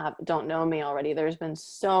listening don't know me already, there's been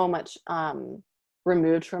so much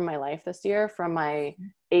removed from my life this year, from my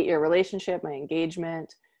 8-year relationship, my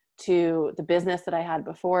engagement, to the business that I had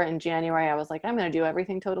before. In January, I was like, I'm going to do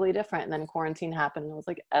everything totally different. And then quarantine happened, and I was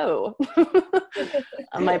like, oh,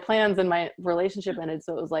 my plans and my relationship ended.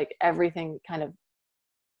 So it was like everything kind of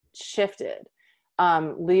shifted.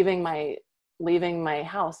 Leaving my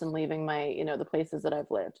house and leaving my, the places that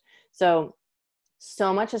I've lived. So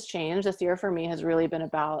much has changed. This year for me has really been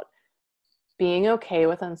about being okay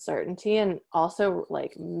with uncertainty, and also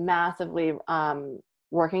like massively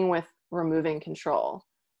working with removing control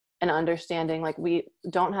and understanding like we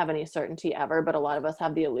don't have any certainty ever, but a lot of us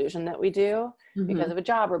have the illusion that we do because of a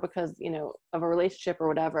job or because, of a relationship or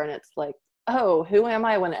whatever. And it's like, oh, who am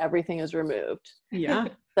I when everything is removed? Yeah.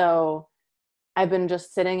 So I've been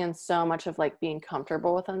just sitting in so much of like being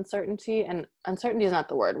comfortable with uncertainty, and uncertainty is not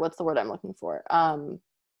the word. What's the word I'm looking for?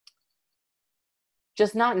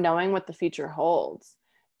 Just not knowing what the future holds.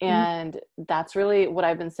 And that's really what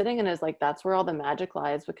I've been sitting in, is like, that's where all the magic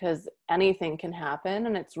lies, because anything can happen.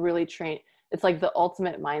 And it's really it's like the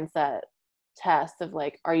ultimate mindset test of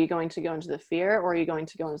like, are you going to go into the fear, or are you going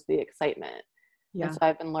to go into the excitement? Yeah. And so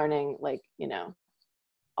I've been learning like,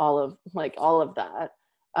 all of that.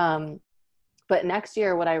 But next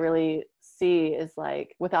year, what I really see is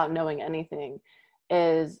like, without knowing anything,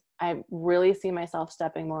 is I really see myself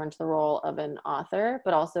stepping more into the role of an author,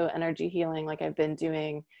 but also energy healing, like I've been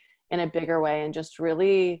doing in a bigger way, and just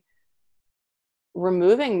really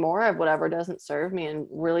removing more of whatever doesn't serve me and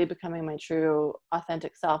really becoming my true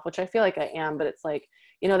authentic self, which I feel like I am. But it's like,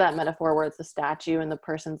 that metaphor where it's a statue and the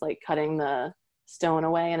person's like cutting the stone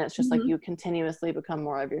away, and it's just like you continuously become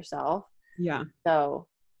more of yourself. Yeah. So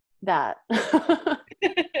that. I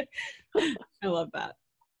love that.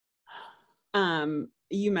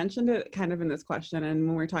 You mentioned it kind of in this question, and when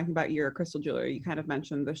we were talking about your crystal jewelry, you kind of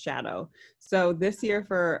mentioned the shadow. So this year,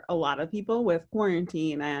 for a lot of people with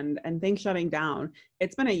quarantine and things shutting down,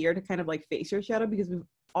 it's been a year to kind of like face your shadow, because we've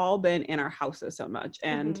all been in our houses so much.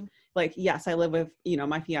 And like, yes, I live with,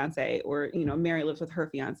 my fiance, or, Mary lives with her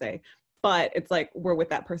fiance, but it's like we're with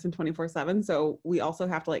that person 24/7. So we also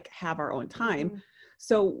have to like have our own time.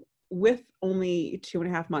 So with only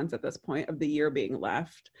 2.5 months at this point of the year being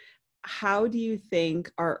left, how do you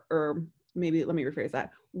think or maybe let me rephrase that,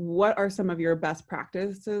 what are some of your best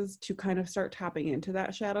practices to kind of start tapping into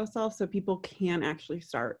that shadow self, so people can actually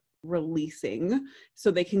start releasing, so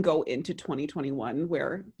they can go into 2021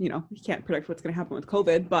 where, you can't predict what's going to happen with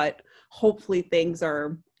COVID, but hopefully things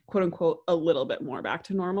are quote unquote a little bit more back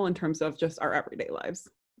to normal in terms of just our everyday lives?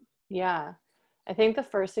 Yeah. I think the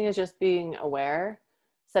first thing is just being aware,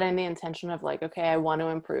 setting the intention of like, okay, I want to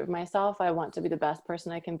improve myself. I want to be the best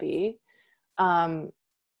person I can be. And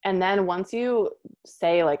then once you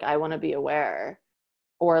say like, I want to be aware,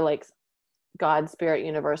 or like God, spirit,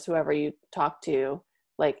 universe, whoever you talk to,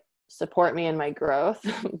 like support me in my growth,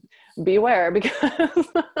 beware, because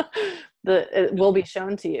it will be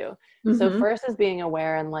shown to you. So first is being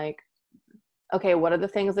aware, and like, okay, what are the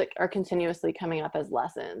things that are continuously coming up as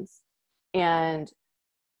lessons? And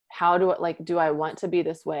how do I want to be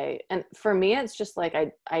this way? And for me, it's just like,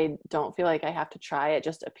 I don't feel like I have to try. It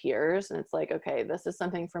just appears. And it's like, okay, this is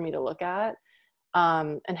something for me to look at.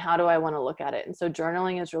 And how do I want to look at it? And so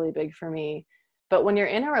journaling is really big for me. But when you're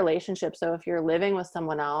in a relationship, so if you're living with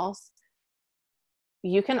someone else,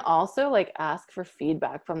 you can also like ask for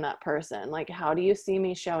feedback from that person. Like, how do you see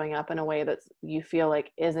me showing up in a way that you feel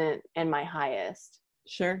like isn't in my highest?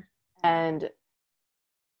 Sure. And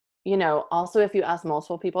also if you ask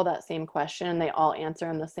multiple people that same question and they all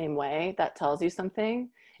answer in the same way, that tells you something.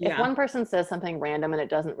 If one person says something random and it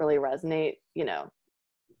doesn't really resonate,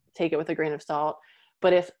 take it with a grain of salt.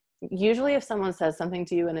 But if someone says something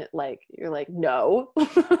to you and it like, you're like, no,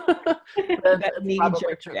 that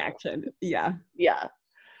knee-jerk reaction. Yeah.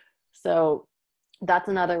 So that's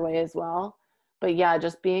another way as well. But yeah,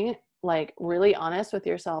 just being like really honest with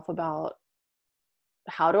yourself about,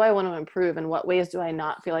 how do I want to improve, and what ways do I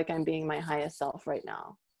not feel like I'm being my highest self right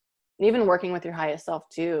now? And even working with your highest self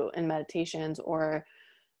too in meditations, or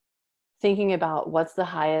thinking about what's the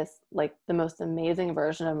highest, like the most amazing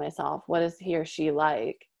version of myself. What is he or she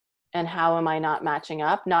like? And how am I not matching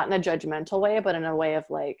up? Not in a judgmental way, but in a way of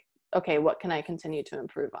like, okay, what can I continue to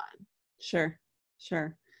improve on? Sure.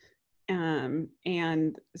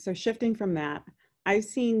 And so shifting from that, I've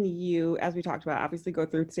seen you, as we talked about, obviously go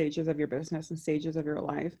through stages of your business and stages of your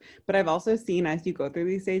life, but I've also seen, as you go through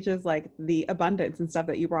these stages, like the abundance and stuff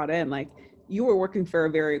that you brought in, like you were working for a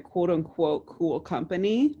very quote unquote cool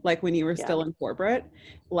company, like when you were still in corporate,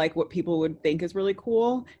 like what people would think is really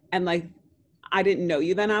cool. And like, I didn't know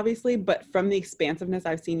you then, obviously, but from the expansiveness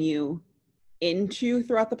I've seen you into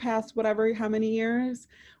throughout the past, whatever, how many years,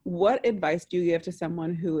 what advice do you give to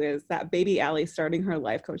someone who is that baby Allie starting her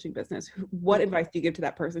life coaching business? What advice do you give to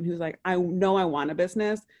that person who's like, I know I want a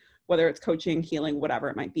business, whether it's coaching, healing, whatever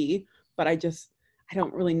it might be, but I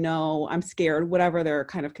don't really know. I'm scared, whatever their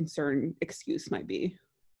kind of concern excuse might be.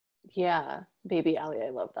 Yeah, baby Allie,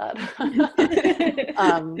 I love that.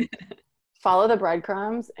 Follow the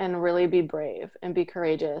breadcrumbs and really be brave and be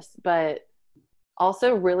courageous, but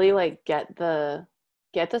also really like get the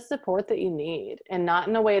support that you need, and not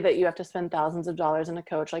in a way that you have to spend thousands of dollars on a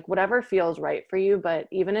coach, like whatever feels right for you. But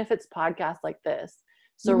even if it's podcasts like this,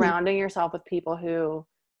 surrounding yourself with people who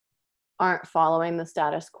aren't following the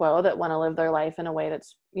status quo, that want to live their life in a way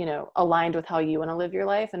that's, you know, aligned with how you want to live your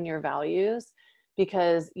life and your values,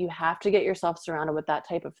 because you have to get yourself surrounded with that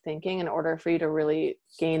type of thinking in order for you to really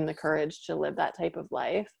gain the courage to live that type of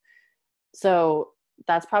life. So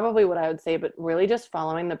that's probably what I would say, but really just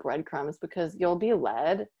following the breadcrumbs, because you'll be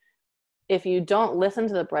led. If you don't listen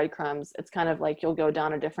to the breadcrumbs, it's kind of like you'll go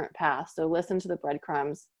down a different path. So listen to the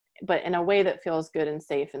breadcrumbs, but in a way that feels good and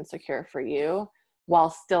safe and secure for you,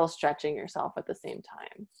 while still stretching yourself at the same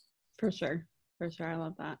time. For sure. For sure. I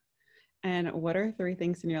love that. And what are 3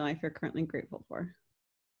 things in your life you're currently grateful for?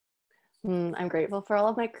 I'm grateful for all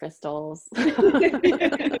of my crystals.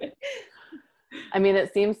 I mean,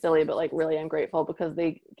 it seems silly, but like really I'm grateful because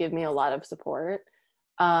they give me a lot of support.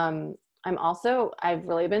 I've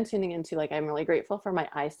really been tuning into, like, I'm really grateful for my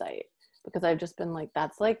eyesight, because I've just been like,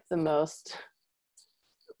 that's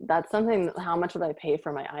something, how much would I pay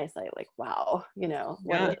for my eyesight? Like, wow, you know,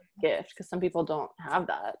 what a gift, because some people don't have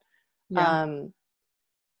that. Yeah.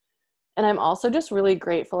 And I'm also just really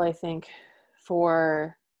grateful, I think,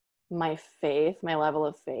 for my faith, my level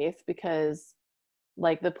of faith, because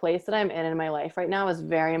like the place that I'm in my life right now is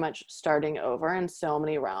very much starting over in so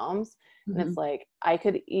many realms. And it's like, I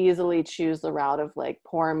could easily choose the route of like,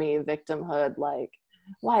 poor me, victimhood, like,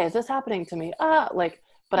 why is this happening to me?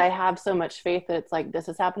 But I have so much faith that it's like, this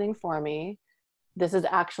is happening for me. This is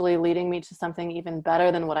actually leading me to something even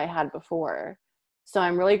better than what I had before. So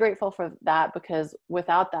I'm really grateful for that, because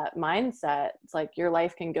without that mindset, it's like your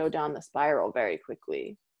life can go down the spiral very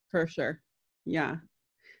quickly. For sure. Yeah.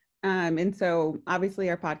 And so obviously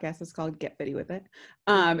our podcast is called Get Fitty with It.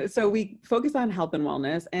 So we focus on health and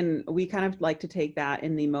wellness, and we kind of like to take that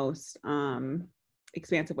in the most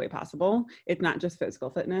expansive way possible. It's not just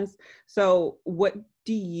physical fitness. So what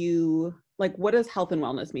does health and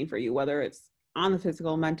wellness mean for you? Whether it's on the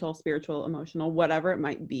physical, mental, spiritual, emotional, whatever it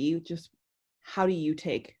might be, just how do you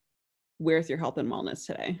where's your health and wellness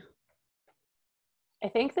today? I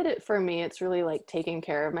think that for me, it's really like taking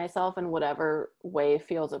care of myself in whatever way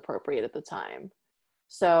feels appropriate at the time.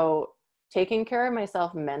 So taking care of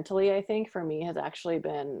myself mentally, I think for me has actually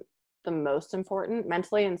been the most important,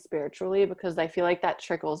 mentally and spiritually, because I feel like that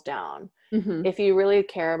trickles down. If you really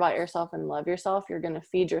care about yourself and love yourself, you're going to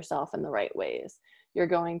feed yourself in the right ways. You're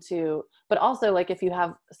going to, but also like if you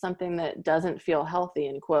have something that doesn't feel healthy,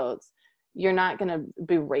 in quotes, you're not going to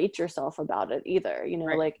berate yourself about it either. You know,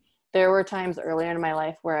 right. Like there were times earlier in my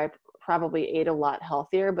life where I probably ate a lot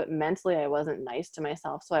healthier, but mentally I wasn't nice to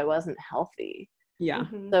myself. So I wasn't healthy. Yeah.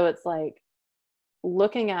 So it's like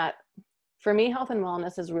looking at, for me, health and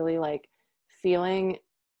wellness is really like feeling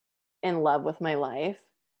in love with my life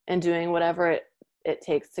and doing whatever it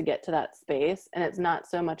takes to get to that space. And it's not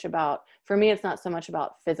so much about, for me, it's not so much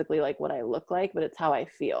about physically like what I look like, but it's how I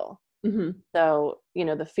feel. So, you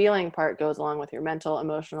know, the feeling part goes along with your mental,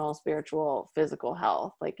 emotional, spiritual, physical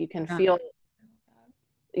health. Like you can feel,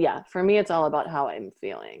 for me, it's all about how I'm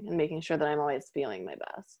feeling and making sure that I'm always feeling my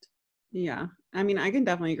best. Yeah. I mean, I can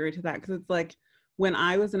definitely agree to that, because it's like when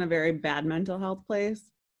I was in a very bad mental health place,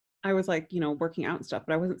 I was like, you know, working out and stuff,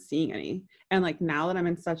 but I wasn't seeing any. And like now that I'm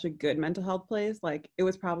in such a good mental health place, like it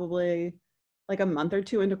was probably like a month or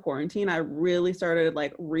 2 into quarantine, I really started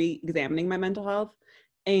like re-examining my mental health.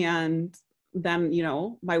 And then, you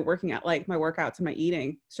know, my workouts and my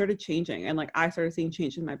eating started changing, and like I started seeing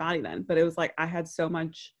changes in my body then. But it was like I had so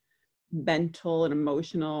much mental and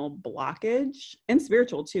emotional blockage, and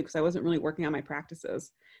spiritual too, because I wasn't really working on my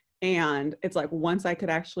practices. And it's like once I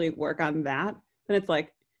could actually work on that, then it's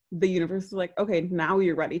like the universe is like, okay, now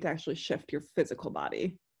you're ready to actually shift your physical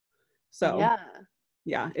body. So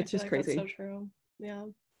yeah, it's just crazy. That's so true. Yeah.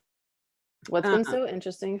 What's been so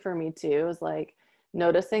interesting for me too is like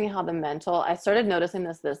noticing how I started noticing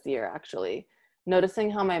this year actually, noticing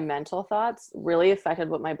how my mental thoughts really affected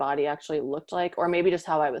what my body actually looked like, or maybe just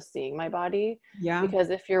how I was seeing my body. Yeah. Because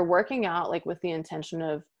if you're working out like with the intention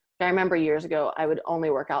of, I remember years ago, I would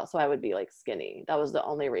only work out so I would be like skinny. That was the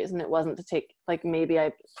only reason. It wasn't to take, like, maybe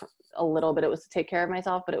a little bit, it was to take care of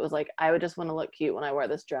myself, but it was like, I would just want to look cute when I wear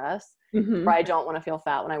this dress, or I don't want to feel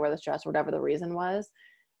fat when I wear this dress, whatever the reason was.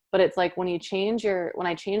 But it's like when I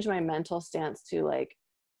changed my mental stance to like,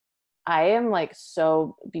 I am like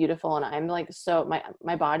so beautiful, and I'm like, so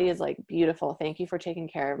my body is like beautiful. Thank you for taking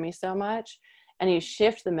care of me so much. And you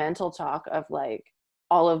shift the mental talk of like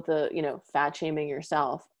all of the, fat shaming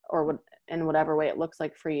yourself or what, in whatever way it looks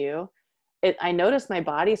like for you. I noticed my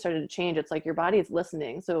body started to change. It's like your body is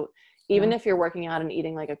listening. So even if you're working out and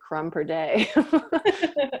eating like a crumb per day,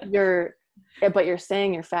 but you're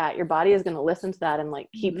saying you're fat, your body is going to listen to that and like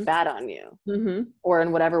keep fat on you, or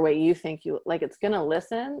in whatever way you think you like, it's going to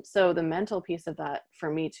listen. So the mental piece of that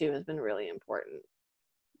for me too has been really important.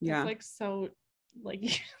 Yeah. It's like, so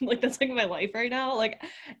like like that's like my life right now, like,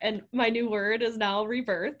 and my new word is now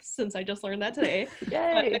rebirth, since I just learned that today. Yay.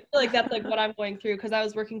 But I feel like that's like what I'm going through, because I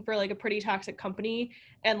was working for like a pretty toxic company,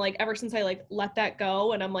 and like ever since I like let that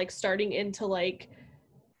go, and I'm like starting into like,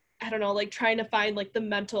 I don't know, like trying to find like the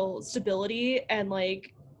mental stability and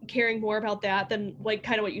like caring more about that than like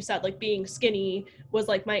kind of what you said, like being skinny was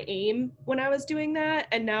like my aim when I was doing that.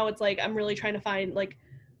 And now it's like I'm really trying to find like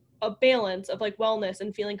a balance of like wellness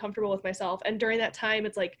and feeling comfortable with myself. And during that time,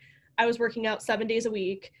 it's like I was working out 7 days a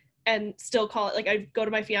week and still call it like, I'd go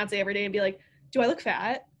to my fiance every day and be like, do I look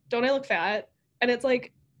fat? Don't I look fat? And it's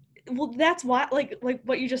like, well, that's why like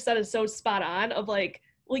what you just said is so spot on, of like,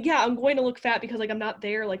 well, yeah, I'm going to look fat because like I'm not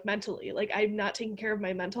there like mentally, like I'm not taking care of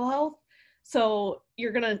my mental health. So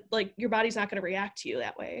you're gonna like, your body's not gonna react to you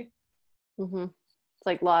that way. It's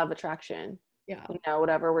like law of attraction. Yeah.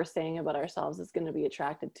 Whatever we're saying about ourselves is going to be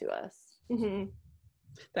attracted to us. The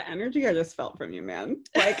energy I just felt from you, man.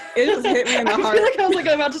 Like, it just hit me in the heart. I feel like I was like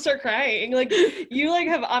about to start crying. Like, you like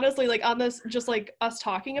have honestly like on this, just like us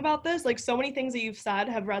talking about this, like so many things that you've said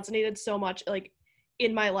have resonated so much like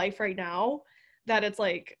in my life right now, that it's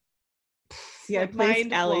like, yeah, like, I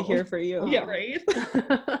placed Allie here for you. Yeah, right.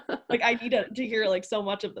 Like I need to hear like so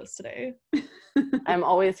much of this today. I'm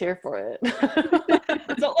always here for it.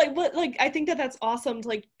 So like I think that that's awesome to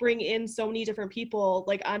like bring in so many different people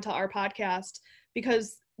like onto our podcast,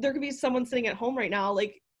 because there could be someone sitting at home right now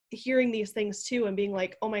like hearing these things too and being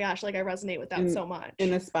like, oh my gosh, like I resonate with that so much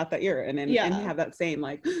in the spot that you're in, and have that same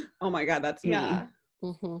like, oh my god, that's me.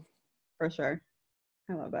 For sure.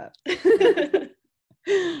 I love that.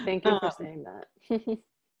 Thank you for saying that.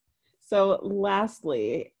 So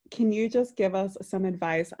lastly, can you just give us some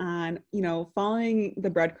advice on, following the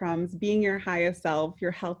breadcrumbs, being your highest self,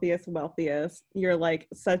 your healthiest, wealthiest? You're like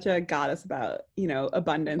such a goddess about,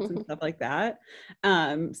 abundance and stuff like that.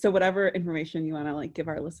 So whatever information you want to like give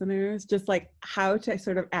our listeners, just like how to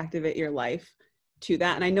sort of activate your life to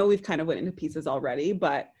that. And I know we've kind of went into pieces already,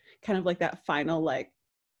 but kind of like that final, like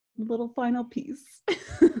little final piece.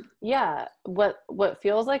 Yeah. What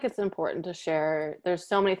feels like it's important to share, there's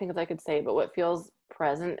so many things I could say, but what feels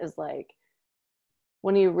present is like,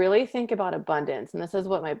 when you really think about abundance, and this is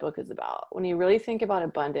what my book is about, when you really think about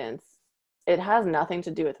abundance, it has nothing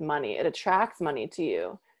to do with money. It attracts money to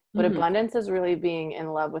you, but abundance is really being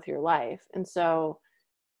in love with your life. And so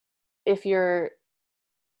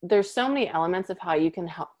there's so many elements of how you can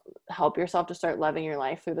help yourself to start loving your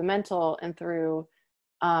life through the mental and through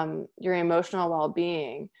your emotional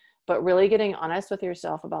well-being, but really getting honest with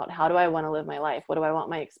yourself about, how do I want to live my life? What do I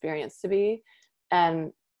want my experience to be?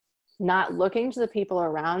 And not looking to the people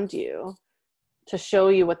around you to show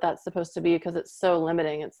you what that's supposed to be, because it's so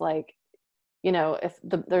limiting. It's like, if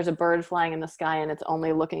there's a bird flying in the sky and it's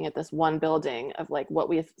only looking at this one building of like what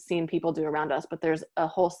we've seen people do around us, but there's a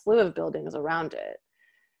whole slew of buildings around it.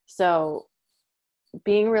 So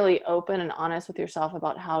being really open and honest with yourself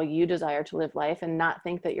about how you desire to live life, and not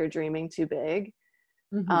think that you're dreaming too big.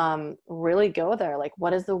 Really go there. Like,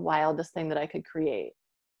 what is the wildest thing that I could create?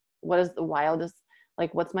 What is the wildest,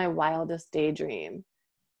 like, what's my wildest daydream?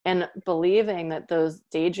 And believing that those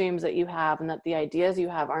daydreams that you have and that the ideas you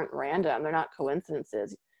have aren't random. They're not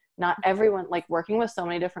coincidences. Not everyone, like working with so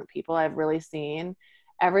many different people I've really seen,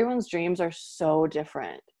 everyone's dreams are so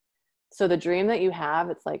different. So the dream that you have,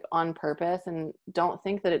 it's like on purpose, and don't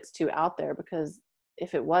think that it's too out there, because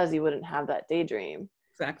if it was, you wouldn't have that daydream.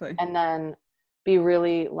 Exactly. And then be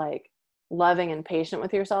really like loving and patient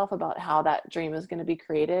with yourself about how that dream is going to be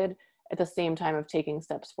created, at the same time of taking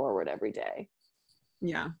steps forward every day.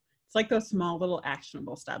 Yeah. It's like those small little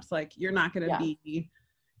actionable steps. Like, you're not going to be,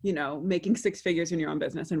 you know, making 6 figures in your own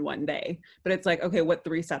business in one day, but it's like, okay, what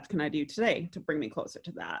 3 steps can I do today to bring me closer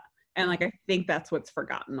to that? And like, I think that's what's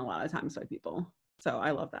forgotten a lot of times by people. So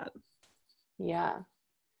I love that. Yeah.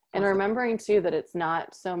 And remembering too that it's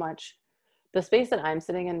not so much the space that I'm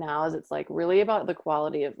sitting in now is it's like really about the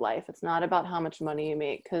quality of life. It's not about how much money you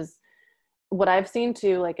make. Because what I've seen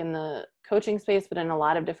too, like in the coaching space, but in a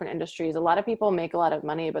lot of different industries, a lot of people make a lot of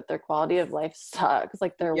money, but their quality of life sucks.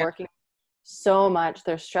 Like they're working so much,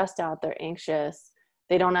 they're stressed out, they're anxious.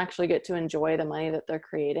 They don't actually get to enjoy the money that they're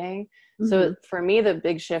creating. Mm-hmm. So for me, the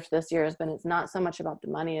big shift this year has been, it's not so much about the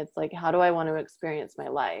money. It's like, how do I want to experience my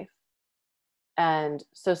life? And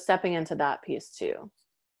so stepping into that piece too.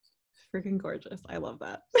 Freaking gorgeous. I love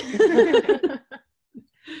that.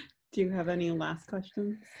 Do you have any last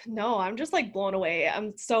questions? No, I'm just like blown away.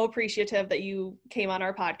 I'm so appreciative that you came on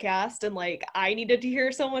our podcast, and like I needed to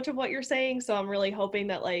hear so much of what you're saying. So I'm really hoping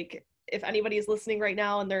that like if anybody's listening right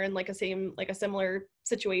now and they're in like a similar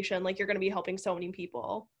situation, like you're going to be helping so many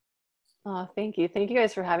people. Oh, thank you. Thank you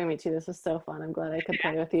guys for having me too. This was so fun. I'm glad I could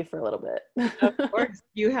play with you for a little bit. Of course.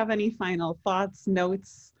 Do you have any final thoughts,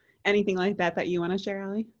 notes, anything like that you want to share,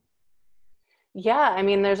 Allie? Yeah, I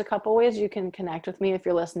mean, there's a couple ways you can connect with me if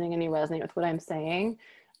you're listening and you resonate with what I'm saying.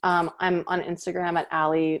 I'm on Instagram at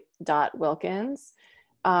allie.wilkins.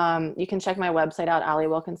 You can check my website out,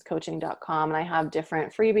 alliewilkinscoaching.com, and I have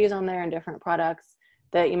different freebies on there and different products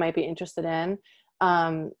that you might be interested in,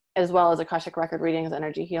 as well as Akashic record readings,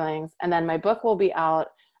 energy healings. And then my book will be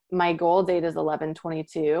out. My goal date is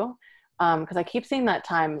 11/22, because I keep seeing that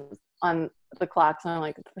time on the clock. So I'm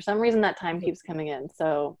like, for some reason that time keeps coming in.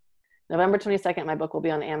 So November 22nd, my book will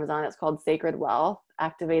be on Amazon. It's called Sacred Wealth,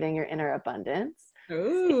 Activating Your Inner Abundance.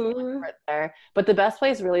 Ooh. Right there. But the best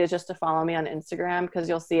place really is just to follow me on Instagram, because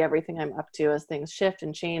you'll see everything I'm up to as things shift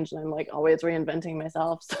and change. And I'm like always reinventing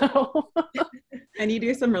myself. So and you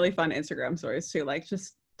do some really fun Instagram stories too. Like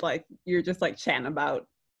just like you're just like chatting about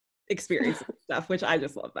experiences and stuff, which I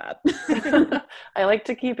just love that. I like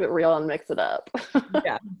to keep it real and mix it up.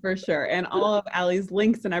 Yeah, for sure. And all of Allie's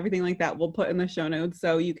links and everything like that we'll put in the show notes,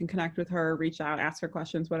 so you can connect with her, reach out, ask her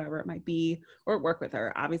questions, whatever it might be, or work with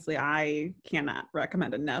her. Obviously, I cannot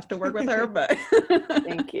recommend enough to work with her, but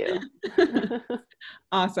thank you.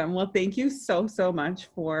 Awesome. Well, thank you so much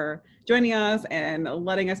for joining us and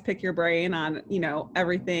letting us pick your brain on, you know,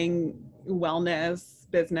 everything wellness,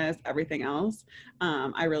 business, everything else.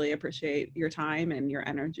 I really appreciate your time and your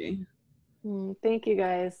energy. Thank you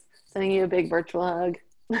guys. Sending you a big virtual hug.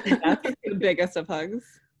 That's the biggest of hugs.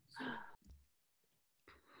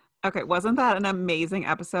 Okay, wasn't that an amazing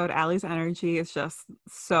episode? Allie's energy is just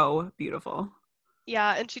so beautiful.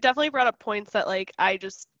 Yeah, and she definitely brought up points that like I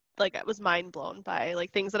just like I was mind blown by,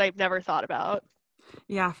 like things that I've never thought about.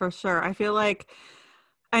 Yeah, for sure. I feel like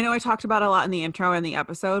I know I talked about a lot in the intro and the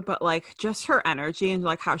episode, but like just her energy and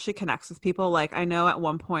like how she connects with people. Like I know at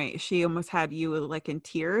one point she almost had you like in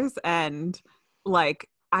tears, and like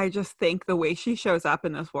I just think the way she shows up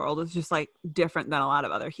in this world is just like different than a lot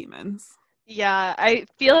of other humans. Yeah, I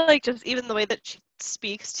feel like just even the way that she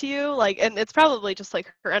speaks to you, like, and it's probably just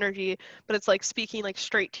like her energy, but it's like speaking like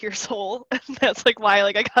straight to your soul. And that's like why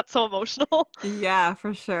like I got so emotional. Yeah,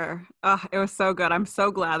 for sure. It was so good. I'm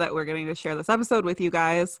so glad that we're getting to share this episode with you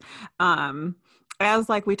guys. As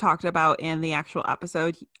like we talked about in the actual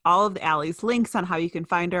episode, all of Allie's links on how you can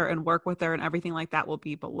find her and work with her and everything like that will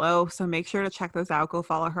be below. So make sure to check those out. Go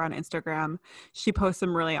follow her on Instagram. She posts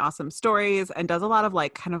some really awesome stories and does a lot of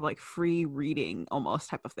like kind of like free reading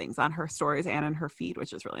almost type of things on her stories and in her feed,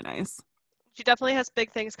 which is really nice. She definitely has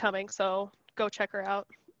big things coming, so go check her out.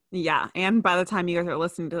 Yeah, and by the time you guys are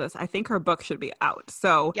listening to this, I think her book should be out.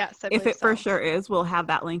 So yes, if it for sure is, we'll have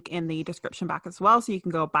that link in the description box as well, so you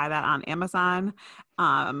can go buy that on Amazon.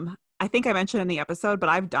 I think I mentioned in the episode, but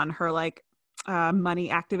I've done her like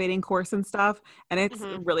money activating course and stuff, and it's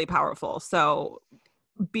really powerful. So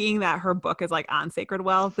being that her book is like on Sacred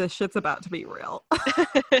Wealth, this shit's about to be real.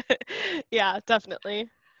 Yeah, definitely.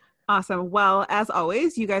 Awesome. Well, as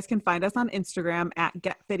always, you guys can find us on Instagram at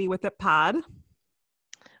GetFittyWithItPod.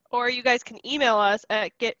 Or you guys can email us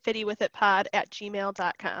at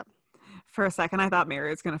getfittywithitpod@gmail.com. For a second, I thought Mary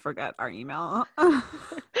was going to forget our email. I'm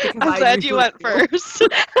glad you went first.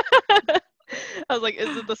 I was like,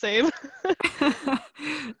 is it the same?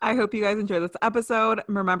 I hope you guys enjoyed this episode.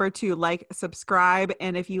 Remember to like, subscribe,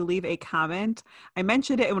 and if you leave a comment, I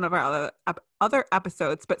mentioned it in one of our other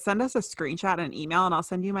episodes, but send us a screenshot and an email, and I'll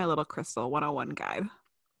send you my little Crystal 101 guide.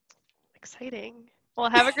 Exciting. Well,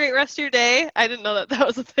 have a great rest of your day. I didn't know that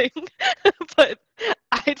was a thing, but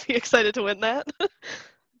I'd be excited to win that.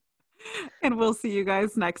 And we'll see you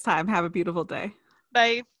guys next time. Have a beautiful day.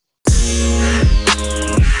 Bye.